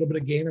playing a little bit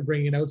of game and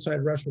bringing an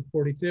outside rush with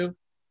 42.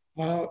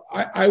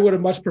 I would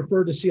have much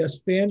preferred to see us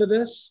fan to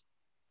this,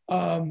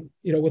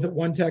 with it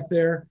one tech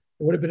there.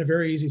 It would have been a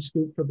very easy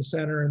scoop for the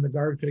center, and the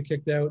guard could have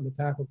kicked out and the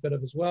tackle could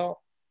have as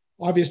well.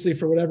 Obviously,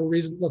 for whatever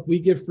reason, look, we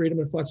give freedom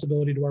and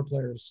flexibility to our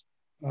players.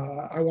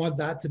 I want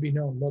that to be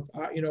known. Look,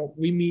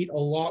 we meet a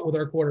lot with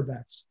our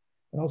quarterbacks.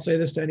 And I'll say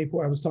this to any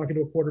point. I was talking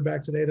to a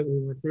quarterback today that we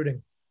were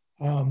recruiting.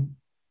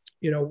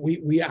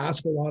 We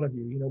ask a lot of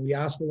you. We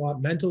ask a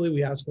lot mentally.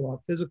 We ask a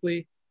lot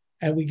physically.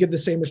 And we give the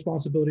same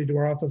responsibility to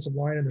our offensive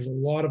line. And there's a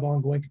lot of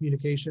ongoing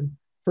communication,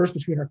 first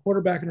between our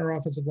quarterback and our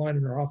offensive line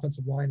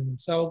and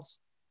themselves.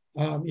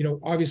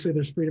 Obviously,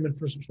 there's freedom and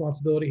first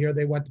responsibility here.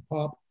 They went to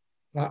Pop.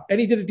 And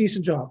he did a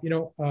decent job.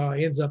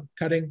 He ends up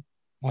cutting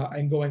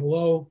and going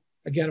low.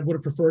 Again, I would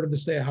have preferred him to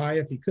stay high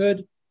if he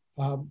could.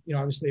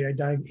 Obviously,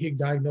 he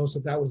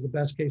diagnosed that was the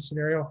best case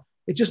scenario.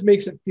 It just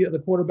makes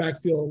the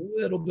quarterback feel a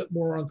little bit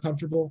more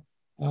uncomfortable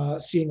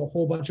seeing a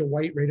whole bunch of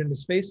white right in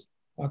his face.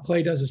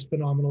 Clay does this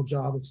phenomenal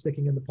job of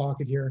sticking in the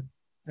pocket here,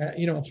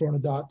 throwing a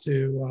dot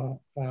to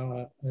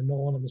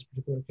Nolan in this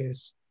particular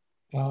case.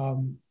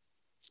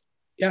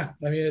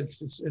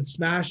 It's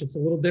smash. It's a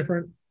little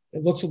different.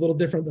 It looks a little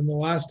different than the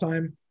last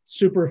time.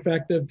 Super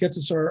effective, gets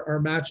us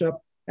our matchup.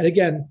 And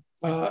again,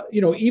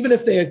 even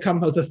if they had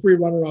come with a free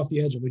runner off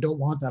the edge, and we don't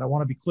want that, I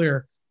want to be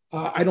clear,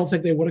 I don't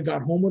think they would have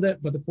got home with it,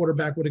 but the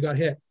quarterback would have got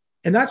hit.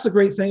 And that's the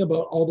great thing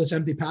about all this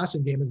empty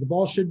passing game is the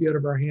ball should be out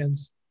of our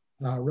hands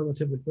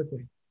relatively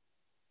quickly.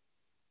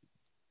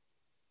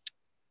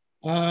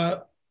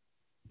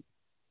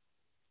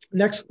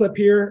 Next clip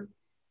here.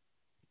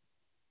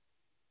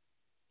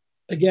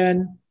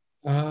 Again,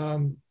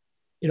 we're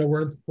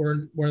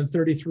in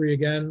 33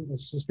 again.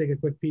 Let's just take a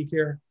quick peek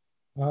here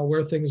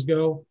where things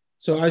go.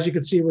 So as you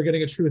can see, we're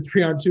getting a true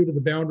 3-on-2 to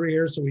the boundary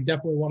here. So we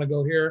definitely want to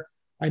go here.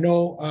 I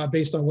know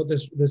based on what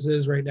this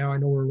is right now, I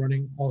know we're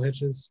running all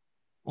hitches.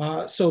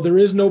 So there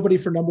is nobody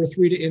for number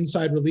 3 to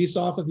inside release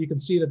off of. You can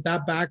see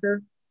that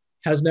backer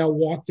has now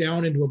walked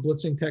down into a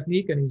blitzing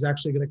technique, and he's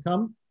actually going to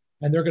come.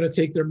 And they're going to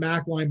take their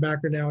MAC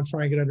linebacker now and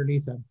try and get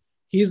underneath him.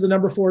 He's the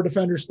number 4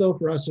 defender still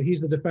for us, so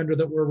he's the defender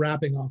that we're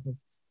wrapping off of.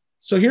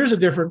 So here's a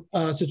different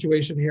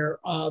situation here.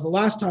 The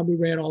last time we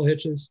ran all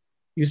hitches,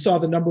 you saw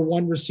the number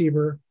 1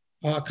 receiver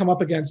come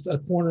up against a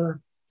corner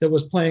that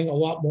was playing a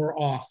lot more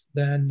off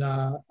than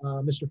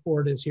Mr.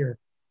 Ford is here.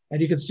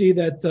 And you can see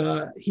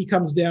that he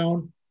comes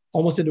down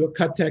almost into a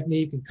cut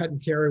technique and cut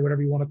and carry,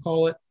 whatever you want to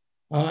call it.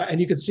 And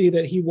you can see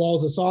that he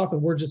walls us off,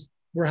 and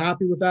we're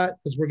happy with that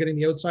because we're getting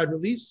the outside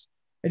release.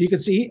 And you can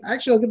see,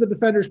 actually, I'll give the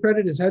defender's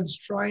credit. His head's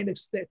trying to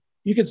extend.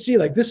 You can see,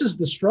 this is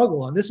the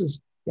struggle. And this is,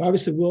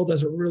 obviously, Will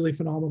does a really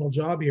phenomenal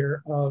job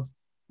here of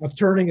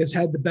turning his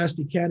head the best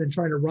he can and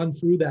trying to run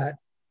through that.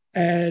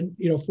 And,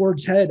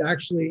 Ford's head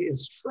actually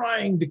is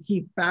trying to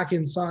keep back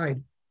inside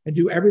and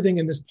do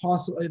everything that's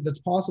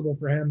possible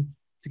for him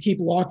to keep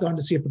locked on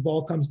to see if the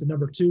ball comes to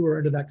number 2 or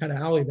into that kind of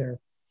alley there.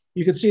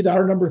 You can see that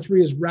our number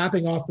 3 is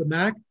wrapping off the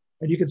MAC.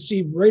 And you can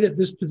see right at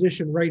this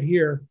position right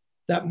here,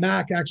 that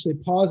Mac actually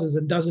pauses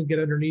and doesn't get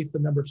underneath the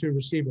number 2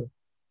 receiver,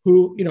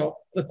 who,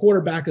 the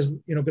quarterback is,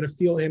 going to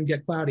feel him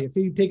get cloudy. If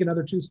he take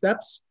another 2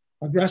 steps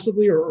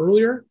aggressively or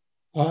earlier,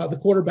 the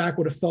quarterback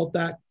would have felt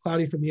that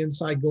cloudy from the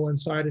inside go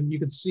inside, and you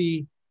could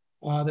see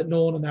that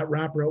Nolan on that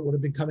wrap route would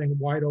have been coming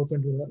wide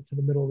open to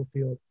the middle of the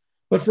field.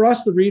 But for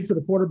us, the read for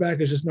the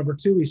quarterback is just number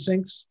 2. He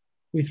sinks.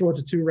 We throw it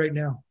to 2 right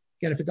now.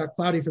 Again, if it got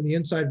cloudy from the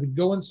inside, we'd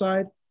go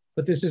inside,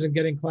 but this isn't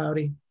getting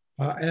cloudy.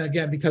 And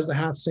again, because the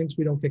half sinks,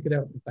 we don't kick it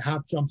out. If the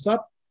half jumps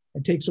up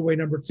and takes away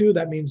number 2,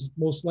 that means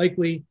most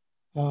likely,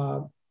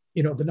 the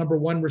number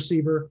 1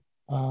 receiver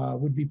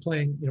would be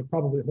playing,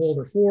 probably hold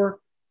or 4,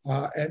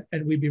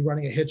 and we'd be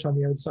running a hitch on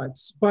the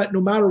outsides. But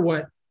no matter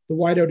what, the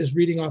wideout is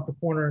reading off the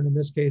corner, and in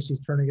this case, he's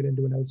turning it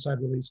into an outside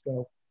release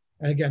go.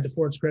 And again, to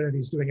Ford's credit,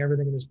 he's doing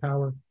everything in his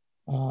power,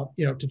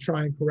 to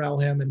try and corral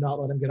him and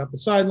not let him get up the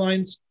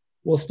sidelines,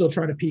 while still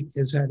trying to peek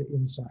his head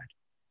inside.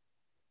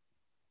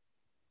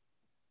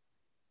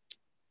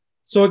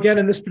 So again,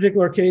 in this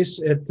particular case,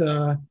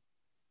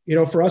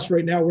 for us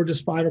right now, we're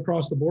just 5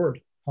 across the board.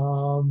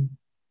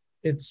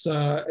 It's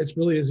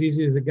really as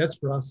easy as it gets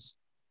for us.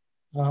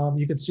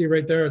 You can see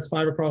right there, it's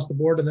 5 across the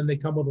board, and then they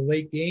come with a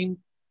late game,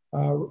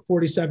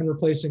 47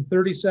 replacing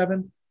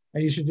 37,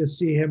 and you should just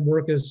see him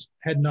work his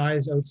head and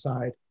eyes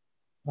outside.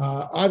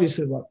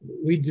 Obviously, look,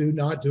 we do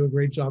not do a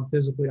great job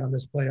physically on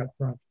this play up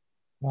front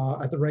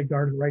at the right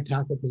guard and right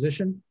tackle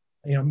position.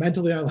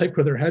 Mentally, I like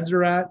where their heads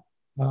are at.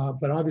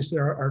 But obviously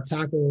our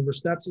tackle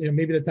oversteps,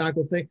 maybe the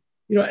tackle thing,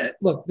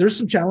 look, there's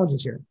some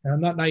challenges here, and I'm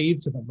not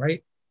naive to them,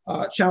 right?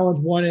 Challenge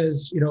 1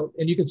 is,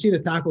 and you can see the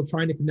tackle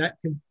trying to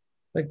connect,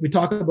 like we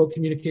talk about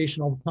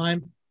communication all the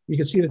time. You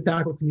can see the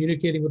tackle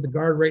communicating with the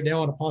guard right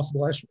now on a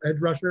possible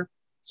edge rusher.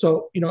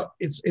 So,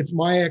 it's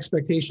my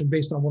expectation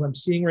based on what I'm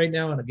seeing right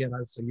now. And again,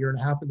 it's a year and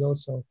a half ago,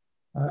 so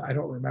I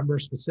don't remember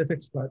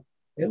specifics, but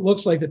it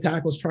looks like the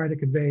tackle's trying to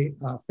convey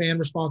fan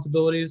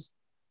responsibilities.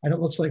 And it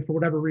looks like for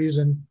whatever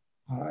reason,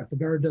 if the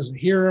guard doesn't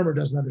hear him or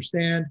doesn't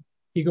understand,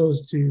 he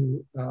goes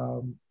to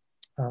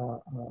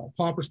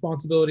pop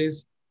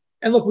responsibilities.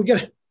 And look,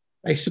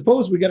 I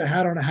suppose we get a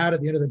hat on a hat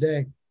at the end of the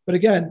day. But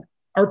again,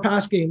 our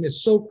pass game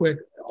is so quick.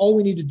 All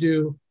we need to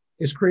do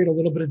is create a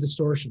little bit of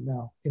distortion.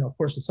 Now, of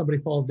course, if somebody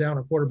falls down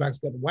or quarterback's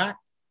getting whacked,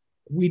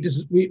 we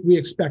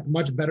expect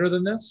much better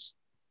than this.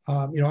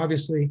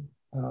 Obviously,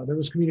 there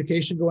was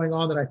communication going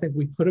on that I think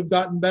we could have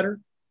gotten better.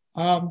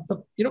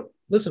 But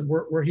listen,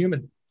 we're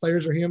human.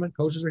 Players are human.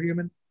 Coaches are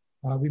human.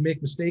 We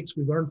make mistakes.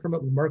 We learn from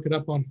it. We mark it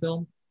up on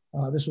film.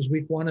 This was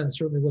week 1, and it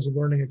certainly was a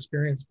learning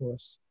experience for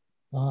us.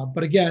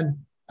 But again,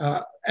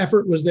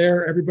 effort was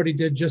there. Everybody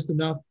did just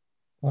enough.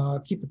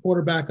 Keep the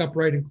quarterback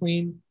upright and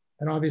clean.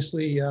 And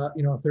obviously, a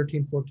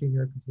 13,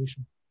 14-yard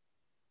completion.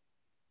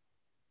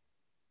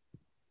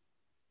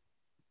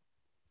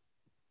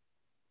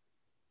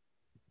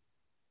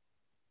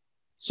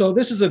 So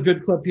this is a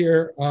good clip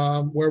here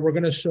where we're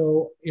going to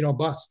show,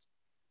 bust.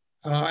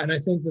 And I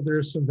think that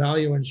there's some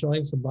value in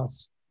showing some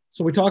busts.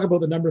 So we talk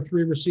about the number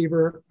 3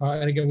 receiver.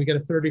 And again, we get a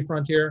 30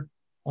 front here.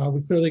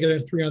 We clearly get a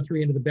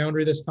 3-on-3 into the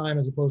boundary this time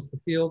as opposed to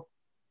the field.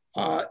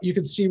 You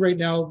can see right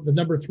now the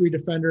number 3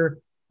 defender,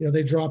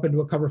 they drop into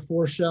a cover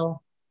 4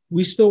 shell.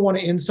 We still want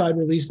to inside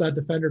release that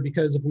defender,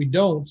 because if we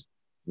don't,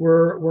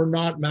 we're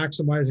not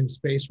maximizing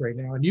space right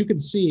now. And you can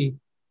see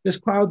this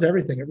clouds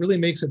everything. It really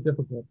makes it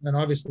difficult. And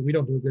obviously we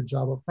don't do a good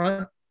job up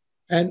front.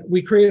 And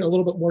we create a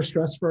little bit more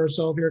stress for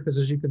ourselves here, because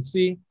as you can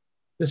see,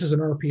 this is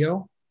an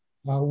RPO.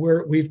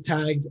 We've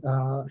tagged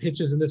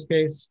hitches in this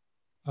case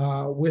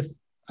with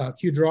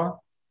Q draw.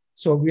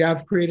 So we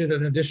have created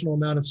an additional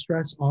amount of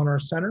stress on our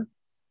center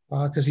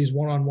because he's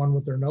one-on-one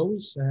with their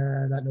nose,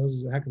 and that nose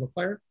is a heck of a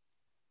player.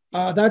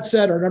 That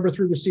said, our number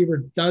 3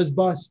 receiver does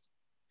bust,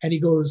 and he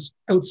goes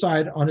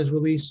outside on his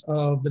release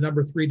of the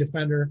number 3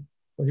 defender,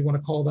 whether you want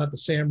to call that the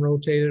Sam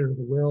rotated or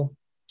the Will,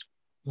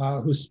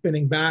 who's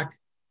spinning back.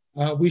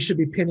 We should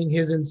be pinning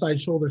his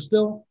inside shoulder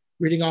still,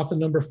 reading off the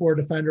number 4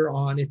 defender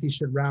on if he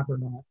should wrap or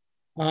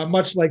not,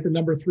 much like the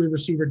number 3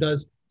 receiver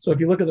does. So if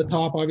you look at the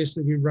top,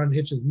 obviously we run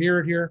hitches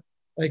mirrored here,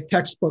 like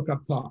textbook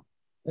up top.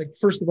 Like,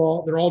 first of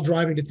all, they're all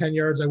driving to 10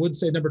 yards. I would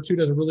say number 2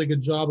 does a really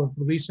good job of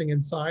releasing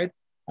inside.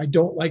 I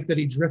don't like that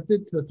he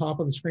drifted to the top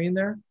of the screen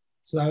there.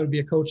 So that would be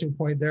a coaching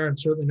point there. And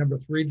certainly number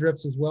 3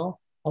 drifts as well,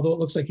 although it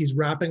looks like he's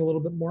wrapping a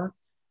little bit more.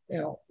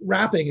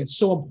 Wrapping, it's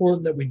so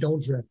important that we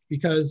don't drift,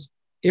 because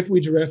if we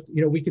drift,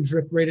 we can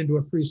drift right into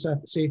a free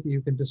safety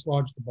who can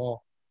dislodge the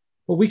ball.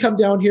 But we come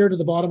down here to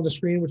the bottom of the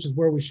screen, which is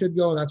where we should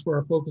go. And that's where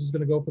our focus is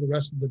going to go for the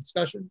rest of the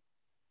discussion.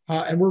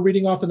 And we're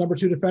reading off the number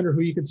 2 defender,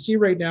 who you can see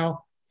right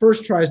now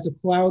first tries to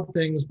cloud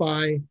things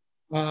by,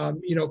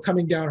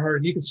 coming down hard.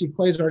 And you can see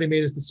Clay's already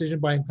made his decision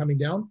by him coming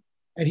down,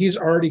 and he's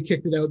already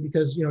kicked it out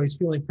because, he's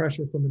feeling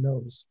pressure from the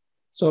nose.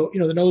 So,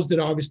 the nose did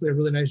obviously a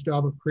really nice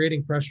job of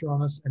creating pressure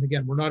on us. And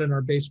again, we're not in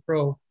our base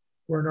pro,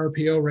 we're in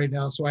RPO right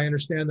now. So I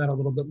understand that a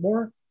little bit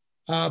more.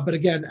 But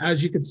again,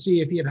 as you can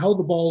see, if he had held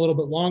the ball a little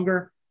bit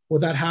longer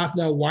with that half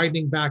now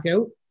widening back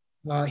out,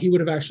 he would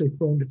have actually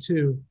thrown to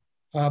 2.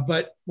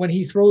 But when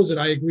he throws it,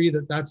 I agree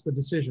that that's the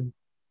decision.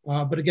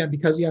 But again,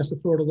 because he has to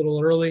throw it a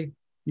little early,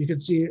 you can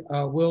see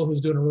Will,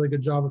 who's doing a really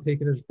good job of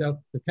taking his depth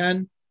to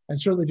 10, and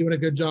certainly doing a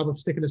good job of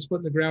sticking his foot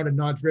in the ground and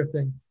not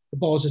drifting. The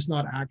ball is just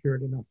not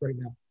accurate enough right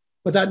now.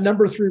 But that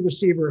number 3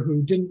 receiver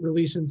who didn't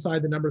release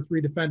inside the number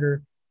 3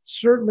 defender,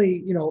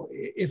 certainly,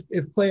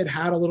 if Clay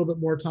had a little bit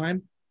more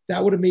time,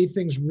 that would have made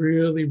things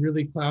really,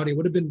 really cloudy. It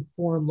would have been a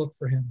foreign look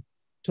for him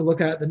to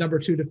look at the number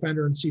 2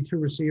 defender and see 2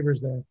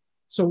 receivers there.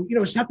 So,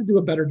 just have to do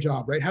a better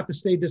job, right? Have to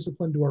stay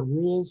disciplined to our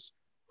rules,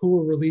 who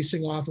we're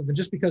releasing off of. And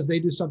just because they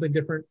do something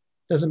different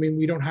doesn't mean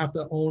we don't have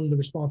to own the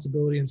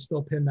responsibility and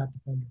still pin that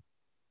defender.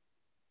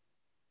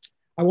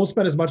 I won't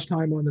spend as much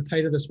time on the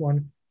tight of this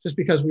one, just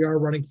because we are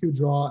running Q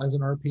draw as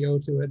an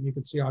RPO to it. And you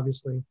can see,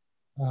 obviously,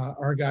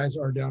 our guys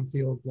are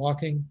downfield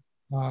blocking.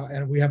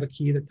 And we have a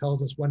key that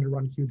tells us when to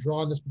run Q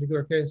draw in this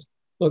particular case.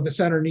 Look, the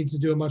center needs to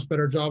do a much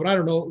better job. And I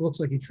don't know, it looks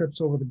like he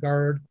trips over the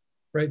guard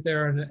right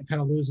there and it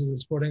kind of loses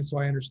his footing. So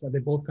I understand they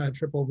both kind of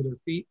trip over their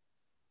feet,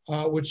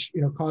 which,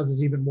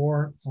 causes even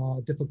more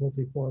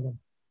difficulty for them.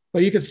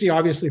 But you can see,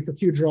 obviously, for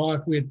Q draw,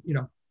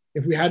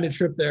 if we hadn't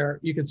tripped there,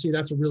 you can see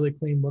that's a really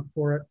clean look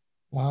for it.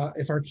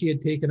 If our key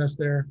had taken us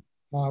there,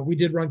 we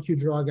did run Q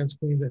draw against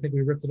Queens. I think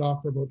we ripped it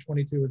off for about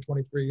 22 or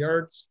 23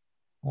 yards.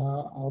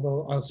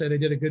 Although I'll say they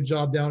did a good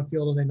job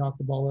downfield and they knocked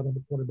the ball out of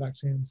the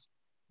quarterback's hands,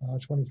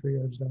 23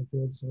 yards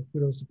downfield. So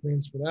kudos to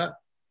Queens for that.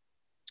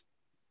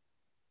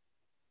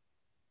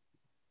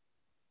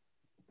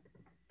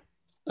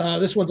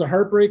 This one's a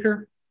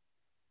heartbreaker.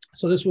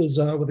 So this was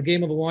with a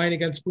game of the line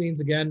against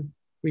Queens. Again,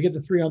 we get the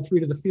 3-on-3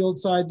 to the field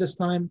side this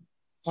time.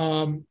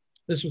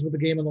 This was with the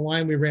game on the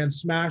line. We ran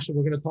smash, and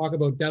we're going to talk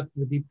about depth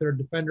of the deep third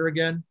defender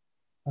again.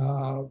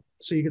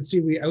 So you can see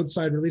we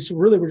outside release. So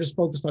really, we're just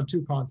focused on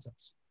 2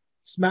 concepts: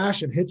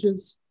 smash and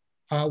hitches.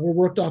 We're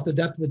worked off the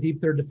depth of the deep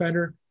third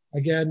defender.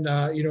 Again,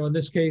 in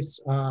this case,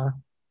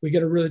 we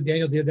get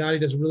Daniel Diodati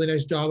does a really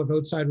nice job of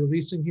outside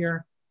releasing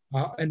here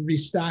and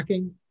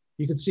restacking.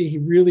 You can see he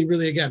really,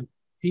 really, again,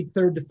 deep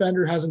third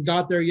defender hasn't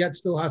got there yet,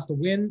 still has to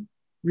win.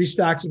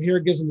 Restacks him here,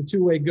 gives him the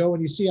 2-way go,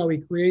 and you see how he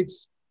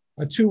creates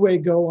a 2-way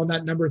go on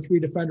that number 3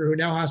 defender who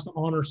now has to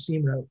honor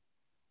seam route,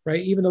 right?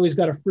 Even though he's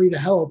got a free to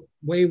help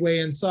way, way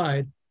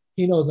inside,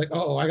 he knows like,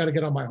 oh, I got to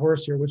get on my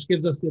horse here, which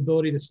gives us the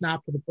ability to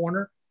snap to the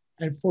corner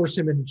and force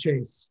him into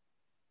chase.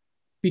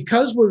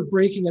 Because we're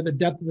breaking at the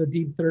depth of the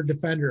deep third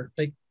defender,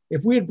 like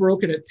if we had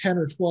broken at 10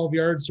 or 12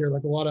 yards here,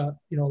 like a lot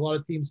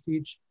of teams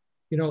teach,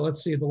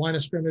 let's see, the line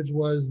of scrimmage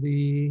was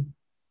the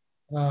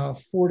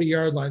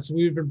 40-yard line. So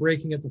we've been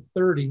breaking at the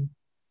 30.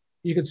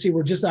 You can see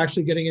we're just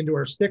actually getting into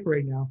our stick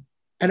right now.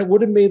 And it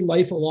would have made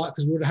life a lot,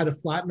 because we would have had to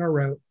flatten our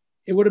route.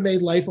 It would have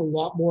made life a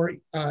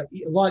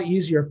lot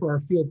easier for our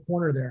field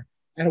corner there.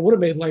 And it would have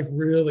made life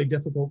really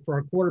difficult for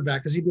our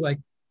quarterback, because he'd be like,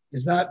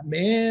 is that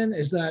man?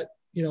 Is that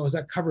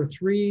cover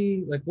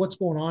 3? Like, what's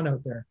going on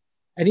out there?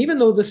 And even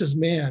though this is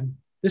man,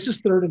 this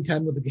is 3rd and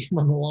 10 with the game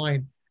on the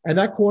line. And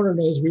that corner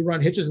knows we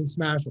run hitches and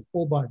smash a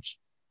full bunch.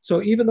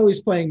 So even though he's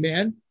playing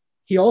man,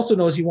 he also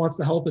knows he wants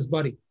to help his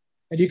buddy.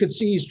 And you can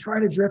see he's trying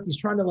to drift. He's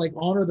trying to like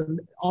honor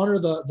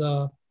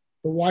the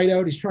wide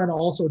out. He's trying to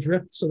also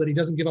drift so that he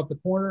doesn't give up the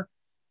corner.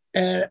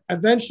 And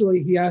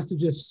eventually he has to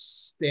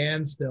just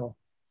stand still.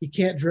 He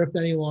can't drift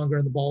any longer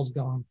and the ball's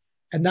gone.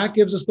 And that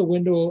gives us the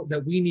window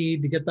that we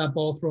need to get that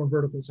ball thrown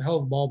vertical. It's a hell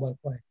of a ball by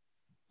play.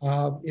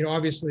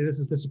 Obviously this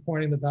is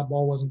disappointing that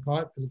ball wasn't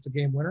caught, because it's a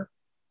game winner.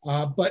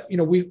 But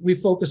we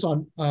focus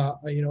on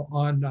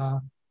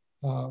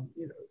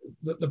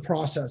the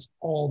process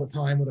all the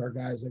time with our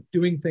guys, like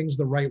doing things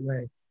the right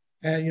way.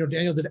 And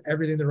Daniel did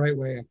everything the right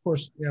way. Of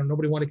course,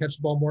 nobody wanted to catch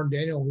the ball more than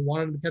Daniel. We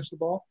wanted him to catch the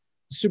ball.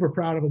 Super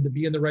proud of him to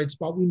be in the right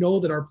spot. We know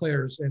that our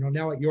players,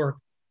 now at York,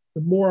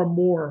 the more and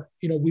more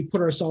we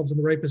put ourselves in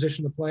the right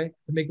position to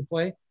make the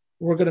play,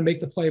 we're going to make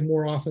the play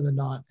more often than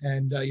not.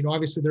 And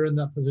obviously they're in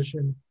that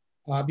position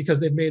because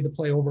they've made the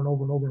play over and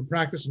over and over in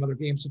practice and other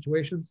game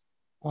situations.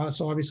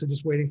 So obviously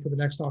just waiting for the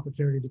next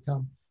opportunity to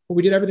come. But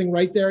we did everything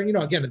right there.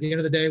 Again, at the end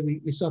of the day,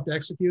 we still have to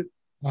execute,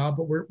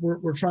 but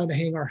we're trying to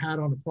hang our hat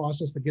on a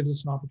process that gives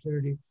us an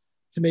opportunity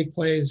to make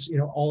plays,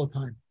 all the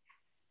time.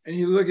 And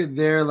you look at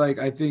there, like,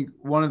 I think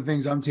one of the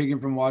things I'm taking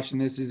from watching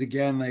this is,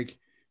 again, like,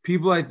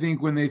 people, I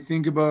think, when they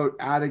think about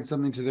adding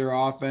something to their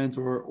offense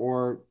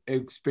or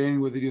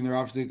expanding what they do in their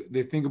offense,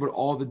 they think about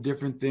all the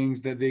different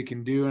things that they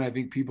can do. And I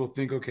think people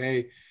think,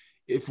 okay,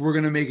 if we're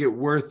going to make it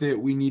worth it,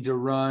 we need to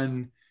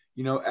run,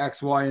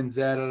 X, Y, and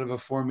Z out of a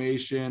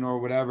formation or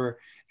whatever.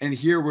 And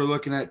here we're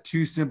looking at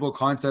 2 simple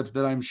concepts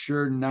that I'm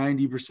sure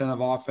 90% of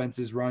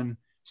offenses run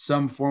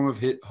some form of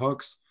hit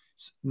hooks.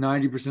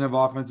 90% of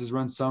offenses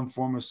run some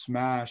form of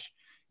smash.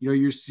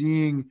 You're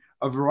seeing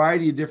a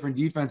variety of different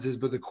defenses,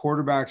 but the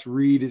quarterback's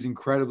read is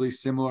incredibly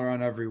similar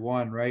on every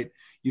one, right?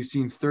 You've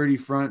seen 30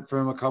 front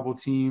from a couple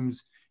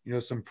teams,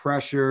 some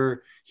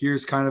pressure.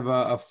 Here's kind of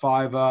a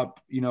 5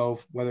 up,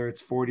 whether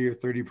it's 40 or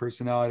 30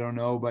 personnel, I don't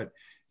know, but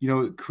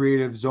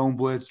creative zone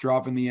blitz,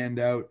 dropping the end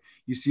out.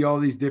 You see all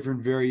these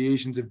different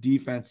variations of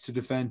defense to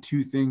defend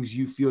 2 things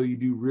you feel you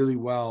do really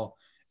well.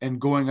 And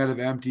going out of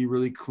empty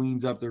really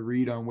cleans up the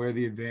read on where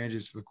the advantage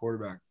is for the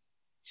quarterback.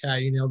 Yeah,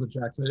 you nailed it,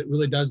 Jackson. It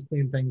really does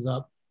clean things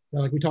up.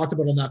 Like we talked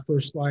about on that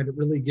first slide, it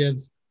really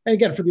gives, and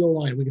again, for the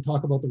O-line, we can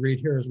talk about the read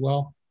here as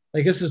well.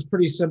 Like this is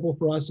pretty simple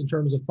for us in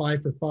terms of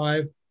 5 for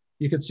 5.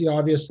 You can see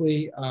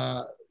obviously,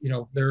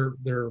 their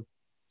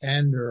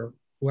end or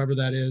whoever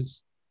that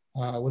is,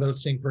 without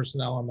seeing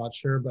personnel, I'm not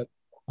sure, but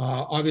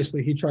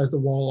obviously he tries to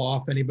wall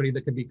off anybody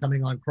that could be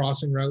coming on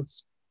crossing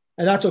routes.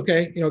 And that's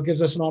okay. It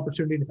gives us an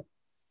opportunity to,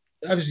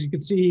 obviously you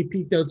could see he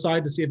peeked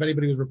outside to see if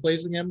anybody was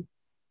replacing him.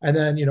 And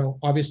then,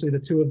 obviously the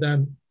two of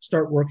them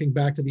start working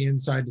back to the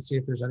inside to see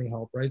if there's any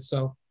help, right?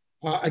 So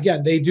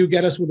again, they do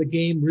get us with a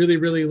game really,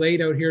 really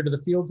late out here to the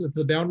field, to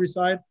the boundary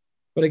side.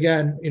 But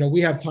again,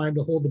 we have time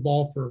to hold the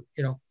ball for,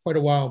 quite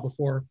a while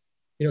before,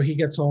 he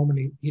gets home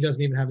and he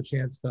doesn't even have a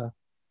chance to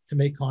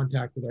make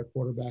contact with our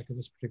quarterback in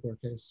this particular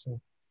case.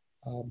 So,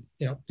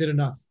 did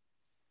enough.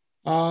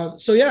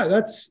 So yeah,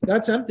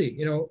 that's empty.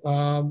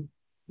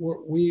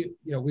 We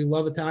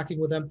love attacking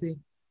with empty.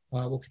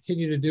 We'll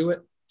continue to do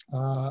it.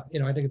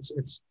 I think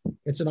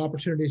it's an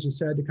opportunity, as you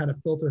said, to kind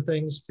of filter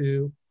things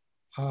to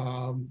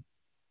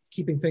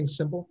keeping things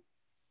simple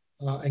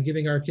and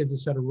giving our kids a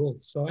set of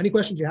rules. So any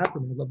questions you have for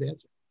me, I'd love to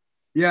answer.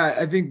 Yeah,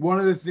 I think one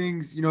of the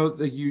things,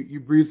 that you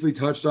briefly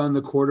touched on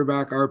the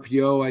quarterback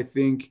RPO. I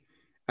think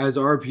as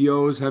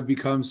RPOs have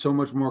become so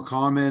much more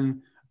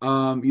common,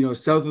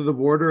 south of the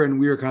border, and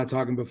we were kind of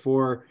talking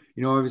before,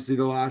 obviously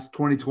the last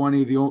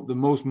 2020, the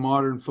most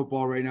modern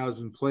football right now has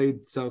been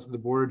played south of the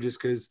border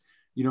just because,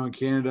 in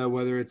Canada,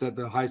 whether it's at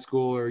the high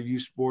school or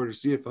youth sport or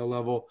CFL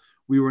level,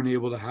 we weren't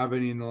able to have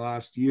any in the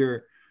last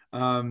year.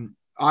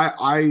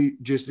 I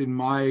just in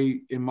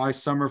my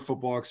summer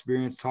football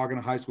experience, talking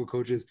to high school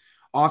coaches,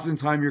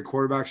 oftentimes your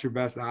quarterback's your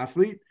best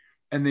athlete,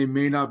 and they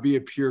may not be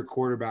a pure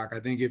quarterback. I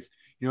think if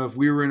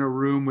we were in a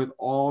room with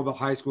all the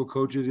high school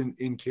coaches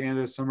in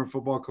Canada, summer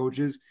football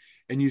coaches,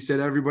 and you said,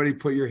 everybody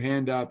put your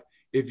hand up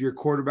if your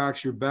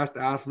quarterback's your best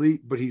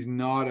athlete, but he's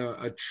not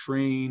a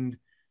trained,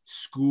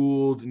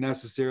 schooled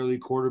necessarily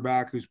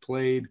quarterback who's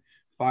played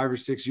 5 or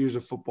 6 years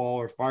of football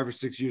or 5 or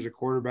 6 years of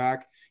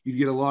quarterback, you'd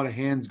get a lot of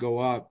hands go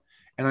up.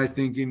 And I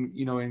think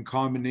in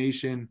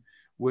combination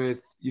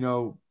with,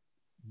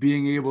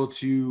 being able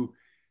to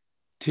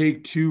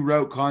take two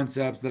route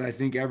concepts that I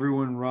think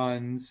everyone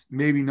runs,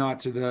 maybe not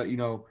to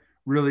the,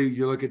 really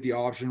you look at the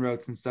option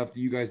routes and stuff that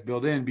you guys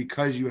build in,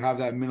 because you have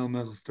that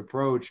minimalist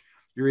approach,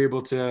 you're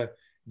able to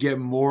get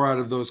more out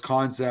of those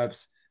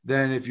concepts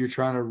than if you're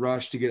trying to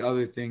rush to get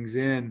other things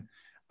in.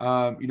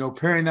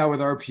 Pairing that with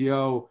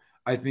RPO,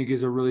 I think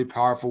is a really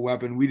powerful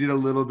weapon. We did a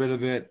little bit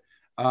of it.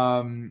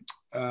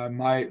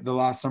 The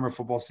last summer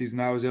football season,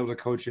 I was able to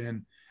coach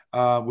in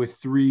with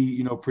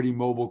 3, pretty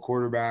mobile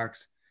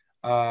quarterbacks.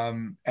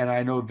 And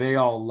I know they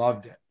all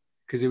loved it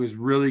because it was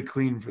really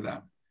clean for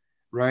them,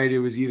 right? It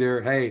was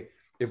either, hey,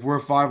 if we're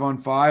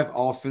 5-on-5,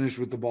 I'll finish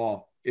with the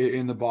ball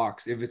in the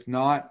box. If it's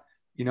not,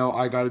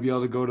 I got to be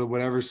able to go to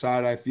whatever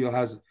side I feel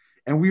has.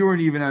 And we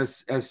weren't even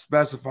as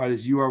specified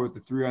as you are with the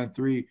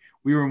 3-on-3.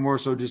 We were more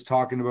so just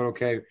talking about,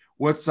 okay,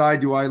 what side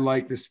do I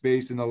like the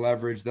space and the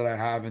leverage that I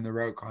have in the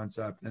route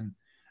concept? And,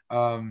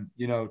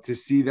 to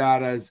see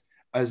that as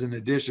an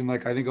addition,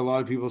 like I think a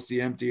lot of people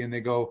see empty and they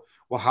go,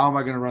 well, how am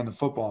I going to run the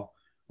football?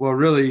 Well,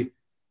 really,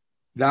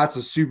 that's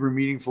a super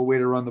meaningful way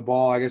to run the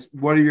ball. I guess,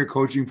 what are your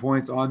coaching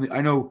points on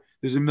I know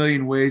there's a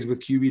million ways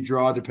with QB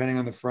draw, depending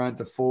on the front,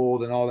 the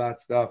fold and all that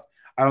stuff.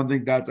 I don't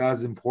think that's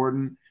as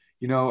important,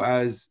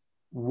 as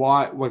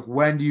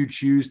when do you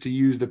choose to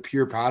use the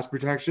pure pass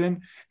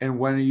protection and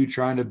when are you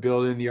trying to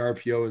build in the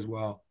RPO as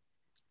well?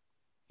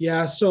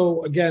 Yeah.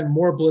 So again,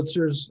 more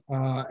blitzers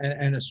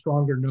and a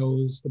stronger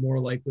nose, the more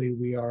likely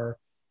we are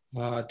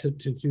to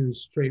do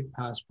straight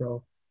pass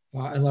pro,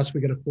 unless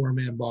we get a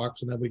 4-man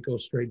box and then we go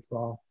straight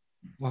draw.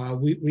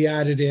 We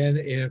added in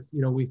if,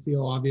 we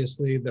feel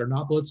obviously they're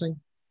not blitzing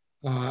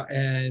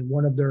and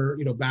one of their,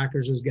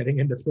 backers is getting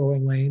into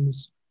throwing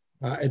lanes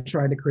and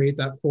trying to create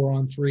that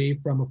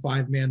 4-on-3 from a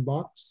 5-man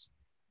box.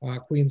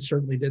 Queens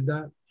certainly did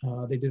that.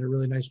 They did a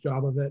really nice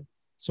job of it.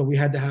 So we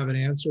had to have an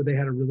answer. They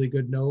had a really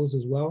good nose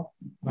as well.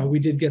 We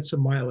did get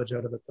some mileage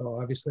out of it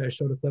though. Obviously I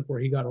showed a clip where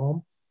he got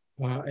home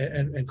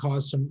and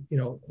caused some,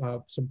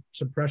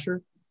 some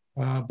pressure.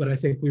 But I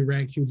think we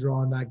ran Q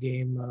draw in that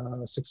game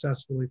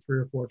successfully 3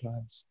 or 4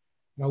 times.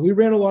 We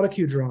ran a lot of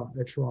Q draw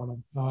at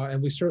Toronto,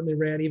 and we certainly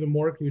ran even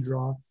more Q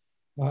draw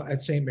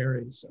at St.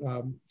 Mary's.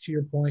 To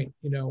your point,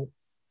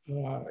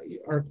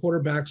 our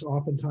quarterbacks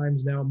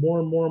oftentimes now more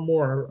and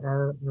more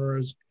are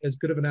as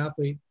good of an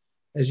athlete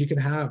as you can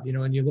have,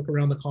 and you look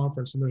around the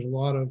conference and there's a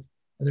lot of,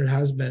 and there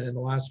has been in the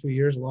last few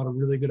years, a lot of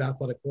really good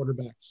athletic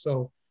quarterbacks.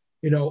 So,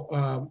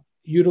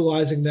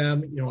 utilizing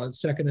them, on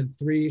 2nd and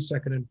 3,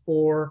 2nd and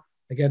 4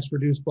 against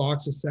reduced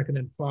boxes, 2nd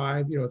and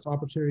 5, it's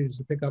opportunities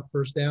to pick up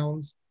first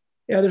downs.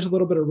 Yeah, there's a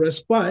little bit of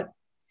risk, but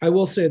I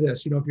will say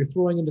this, if you're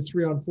throwing into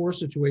 3-on-4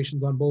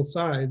 situations on both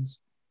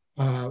sides,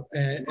 and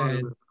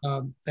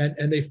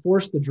they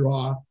force the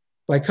draw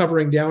by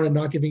covering down and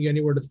not giving you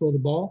anywhere to throw the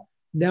ball,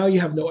 now you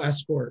have no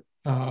escort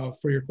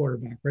for your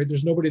quarterback, right?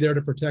 There's nobody there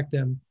to protect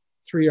him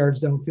 3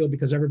 yards downfield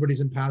because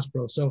everybody's in pass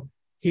pro. So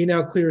He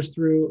now clears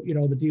through,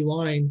 the D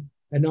line,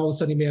 and all of a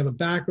sudden he may have a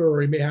backer,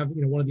 or he may have,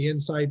 one of the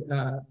inside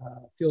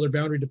fielder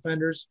boundary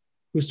defenders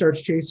who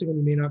starts chasing him.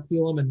 He may not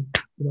feel him, and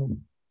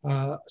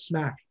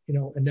smack,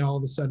 and now all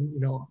of a sudden,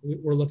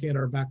 we're looking at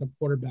our backup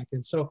quarterback.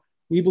 And so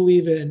we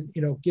believe in,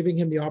 giving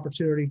him the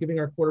opportunity, giving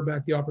our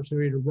quarterback the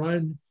opportunity to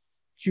run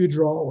Q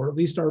draw or at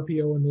least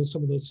RPO in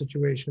some of those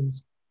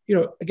situations.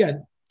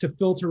 Again, to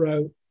filter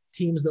out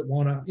teams that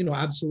want to,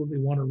 absolutely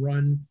want to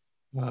run.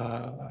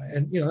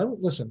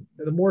 Listen,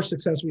 the more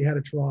success we had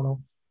at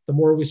Toronto, the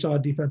more we saw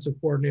defensive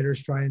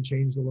coordinators try and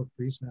change the look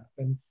pre-snap.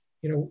 And,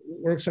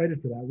 we're excited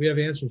for that. We have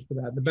answers for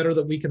that. The better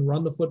that we can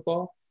run the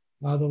football,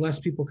 the less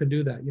people can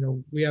do that.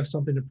 We have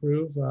something to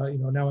prove,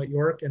 now at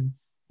York, and,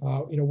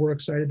 we're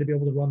excited to be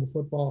able to run the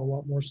football a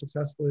lot more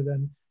successfully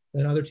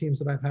than other teams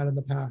that I've had in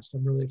the past.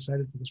 I'm really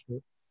excited for this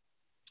group.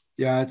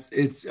 Yeah,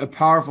 it's a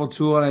powerful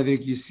tool, and I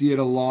think you see it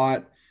a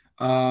lot.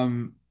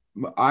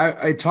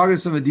 I talk to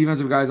some of the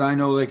defensive guys I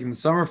know, like in the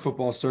summer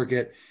football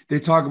circuit, they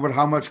talk about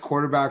how much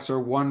quarterbacks are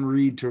one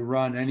read to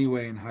run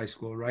anyway in high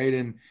school,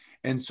 right?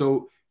 And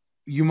so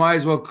you might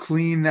as well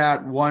clean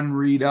that one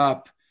read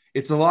up.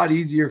 It's a lot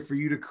easier for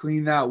you to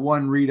clean that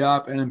one read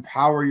up and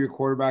empower your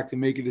quarterback to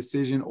make a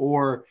decision.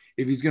 Or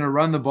if he's going to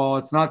run the ball,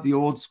 it's not the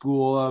old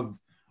school of,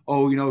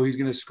 oh, he's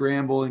going to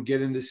scramble and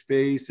get into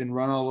space and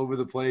run all over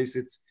the place.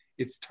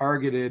 It's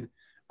targeted.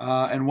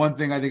 And one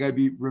thing I think I'd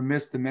be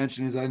remiss to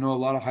mention is I know a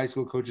lot of high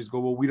school coaches go,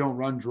 well, we don't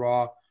run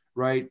draw,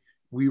 right?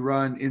 We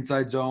run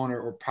inside zone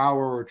or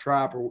power or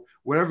trap or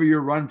whatever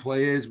your run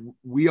play is.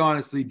 We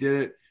honestly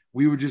did it.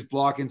 We would just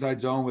block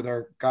inside zone with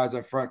our guys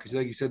up front because,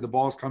 like you said, the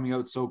ball's coming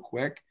out so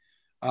quick.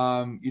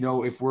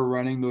 If we're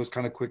running those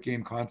kind of quick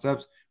game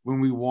concepts, when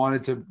we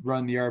wanted to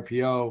run the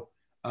RPO,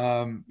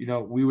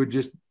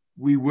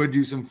 we would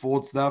do some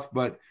fold stuff,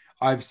 but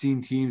I've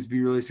seen teams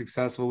be really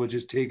successful with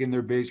just taking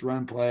their base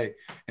run play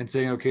and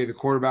saying, okay, the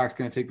quarterback's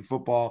going to take the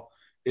football.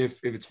 If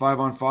it's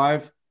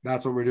 5-on-5,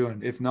 that's what we're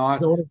doing. If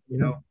not,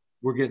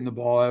 we're getting the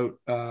ball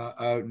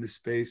out into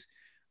space.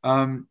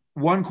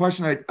 One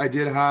question I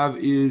did have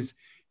is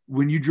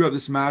when you drew up the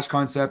smash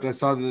concept, I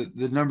saw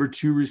the number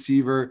 2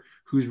 receiver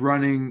who's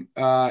running,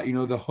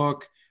 the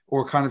hook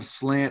or kind of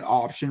slant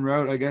option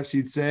route, I guess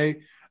you'd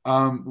say.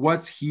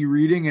 What's he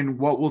reading and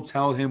what will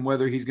tell him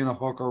whether he's going to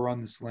hook or run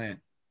the slant?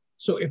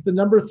 So if the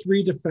number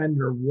 3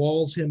 defender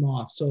walls him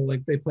off, so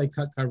like they play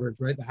cut coverage,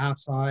 right? The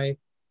half's high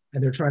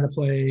and they're trying to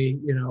play,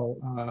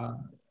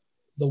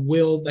 the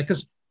will,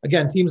 because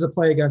again, teams that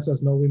play against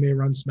us know we may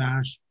run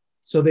smash.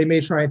 So they may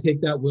try and take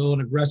that will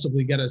and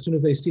aggressively get it. As soon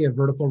as they see a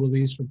vertical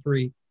release from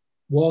 3,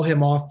 wall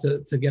him off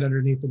to get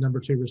underneath the number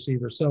 2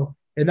 receiver. So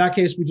in that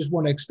case, we just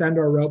want to extend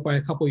our route by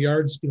a couple of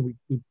yards.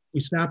 We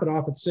snap it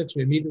off at 6.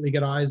 We immediately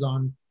get eyes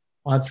on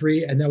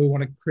 3. And then we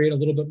want to create a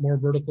little bit more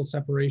vertical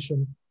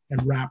separation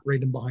and wrap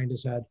right in behind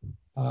his head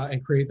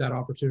and create that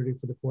opportunity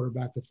for the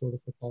quarterback to throw the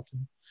football to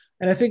him.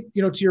 And I think,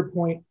 to your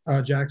point,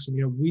 Jackson,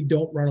 we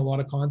don't run a lot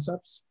of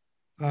concepts.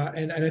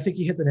 And I think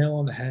you hit the nail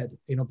on the head,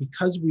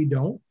 because we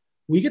don't,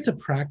 we get to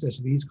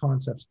practice these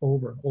concepts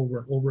over and over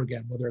and over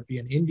again, whether it be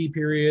an indie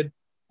period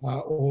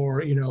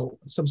or,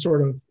 some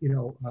sort of,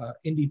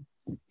 indie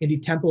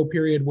tempo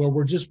period where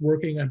we're just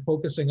working and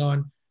focusing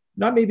on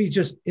not maybe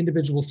just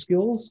individual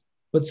skills,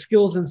 but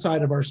skills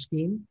inside of our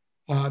scheme.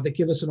 That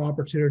give us an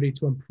opportunity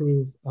to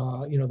improve,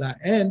 that.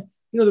 And,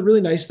 the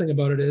really nice thing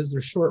about it is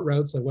there's short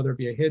routes, like whether it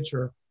be a hitch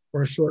or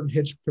a shortened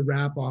hitch to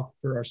wrap off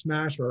for our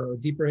smash or a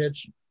deeper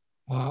hitch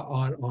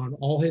on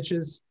all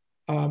hitches.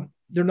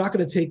 They're not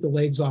going to take the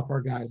legs off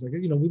our guys. Like,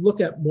 we look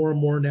at more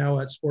and more now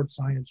at sports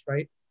science,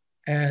 right?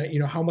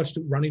 And, how much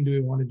running do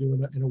we want to do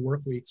in a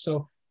work week?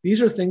 So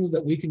these are things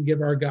that we can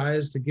give our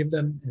guys to give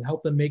them and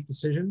help them make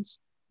decisions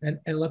and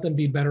let them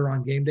be better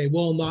on game day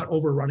while not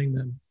overrunning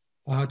them.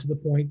 To the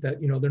point that,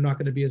 they're not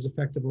going to be as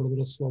effective or a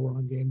little slower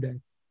on game day,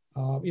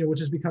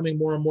 which is becoming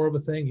more and more of a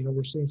thing.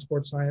 We're seeing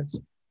sports science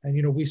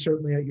and, we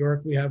certainly at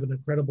York, we have an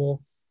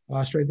incredible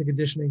strength and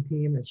conditioning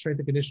team and strength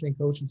and conditioning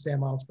coach in Sam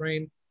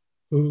Miles-Frayne,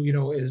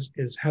 who,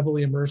 is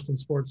heavily immersed in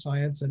sports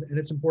science. And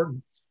it's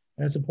important.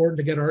 And it's important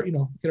to get our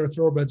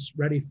thoroughbreds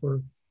ready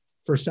for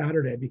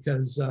Saturday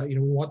because, we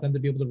want them to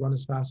be able to run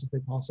as fast as they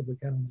possibly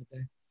can on that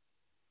day.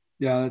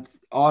 Yeah, that's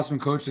awesome,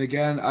 Coach. And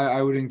again,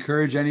 I would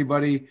encourage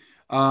anybody,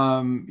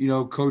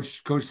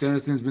 Coach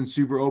Denison has been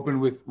super open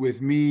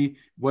with me,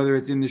 whether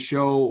it's in the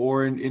show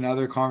or in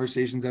other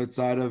conversations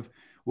outside of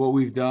what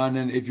we've done.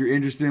 And if you're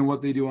interested in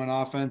what they do on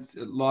offense,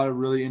 a lot of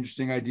really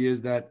interesting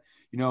ideas that,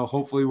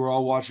 hopefully we're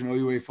all watching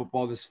OUA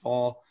football this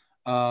fall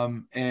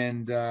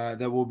and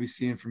that we'll be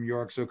seeing from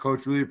York. So,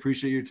 Coach, really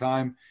appreciate your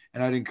time.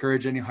 And I'd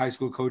encourage any high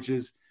school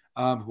coaches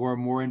who are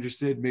more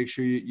interested, make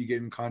sure you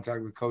get in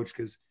contact with Coach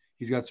because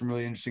he's got some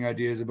really interesting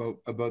ideas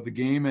about the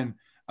game. And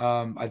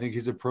I think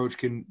his approach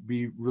can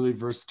be really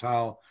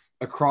versatile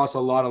across a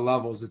lot of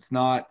levels. It's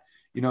not,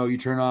 you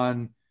turn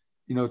on,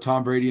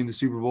 Tom Brady in the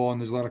Super Bowl and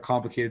there's a lot of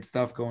complicated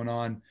stuff going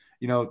on.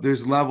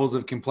 There's levels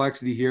of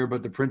complexity here,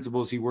 but the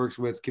principles he works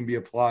with can be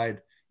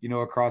applied,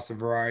 across a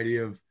variety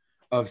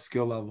of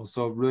skill levels.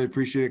 So really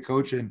appreciate it,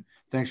 Coach. And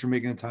thanks for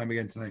making the time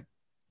again tonight.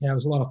 Yeah, it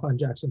was a lot of fun,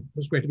 Jackson. It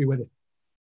was great to be with you.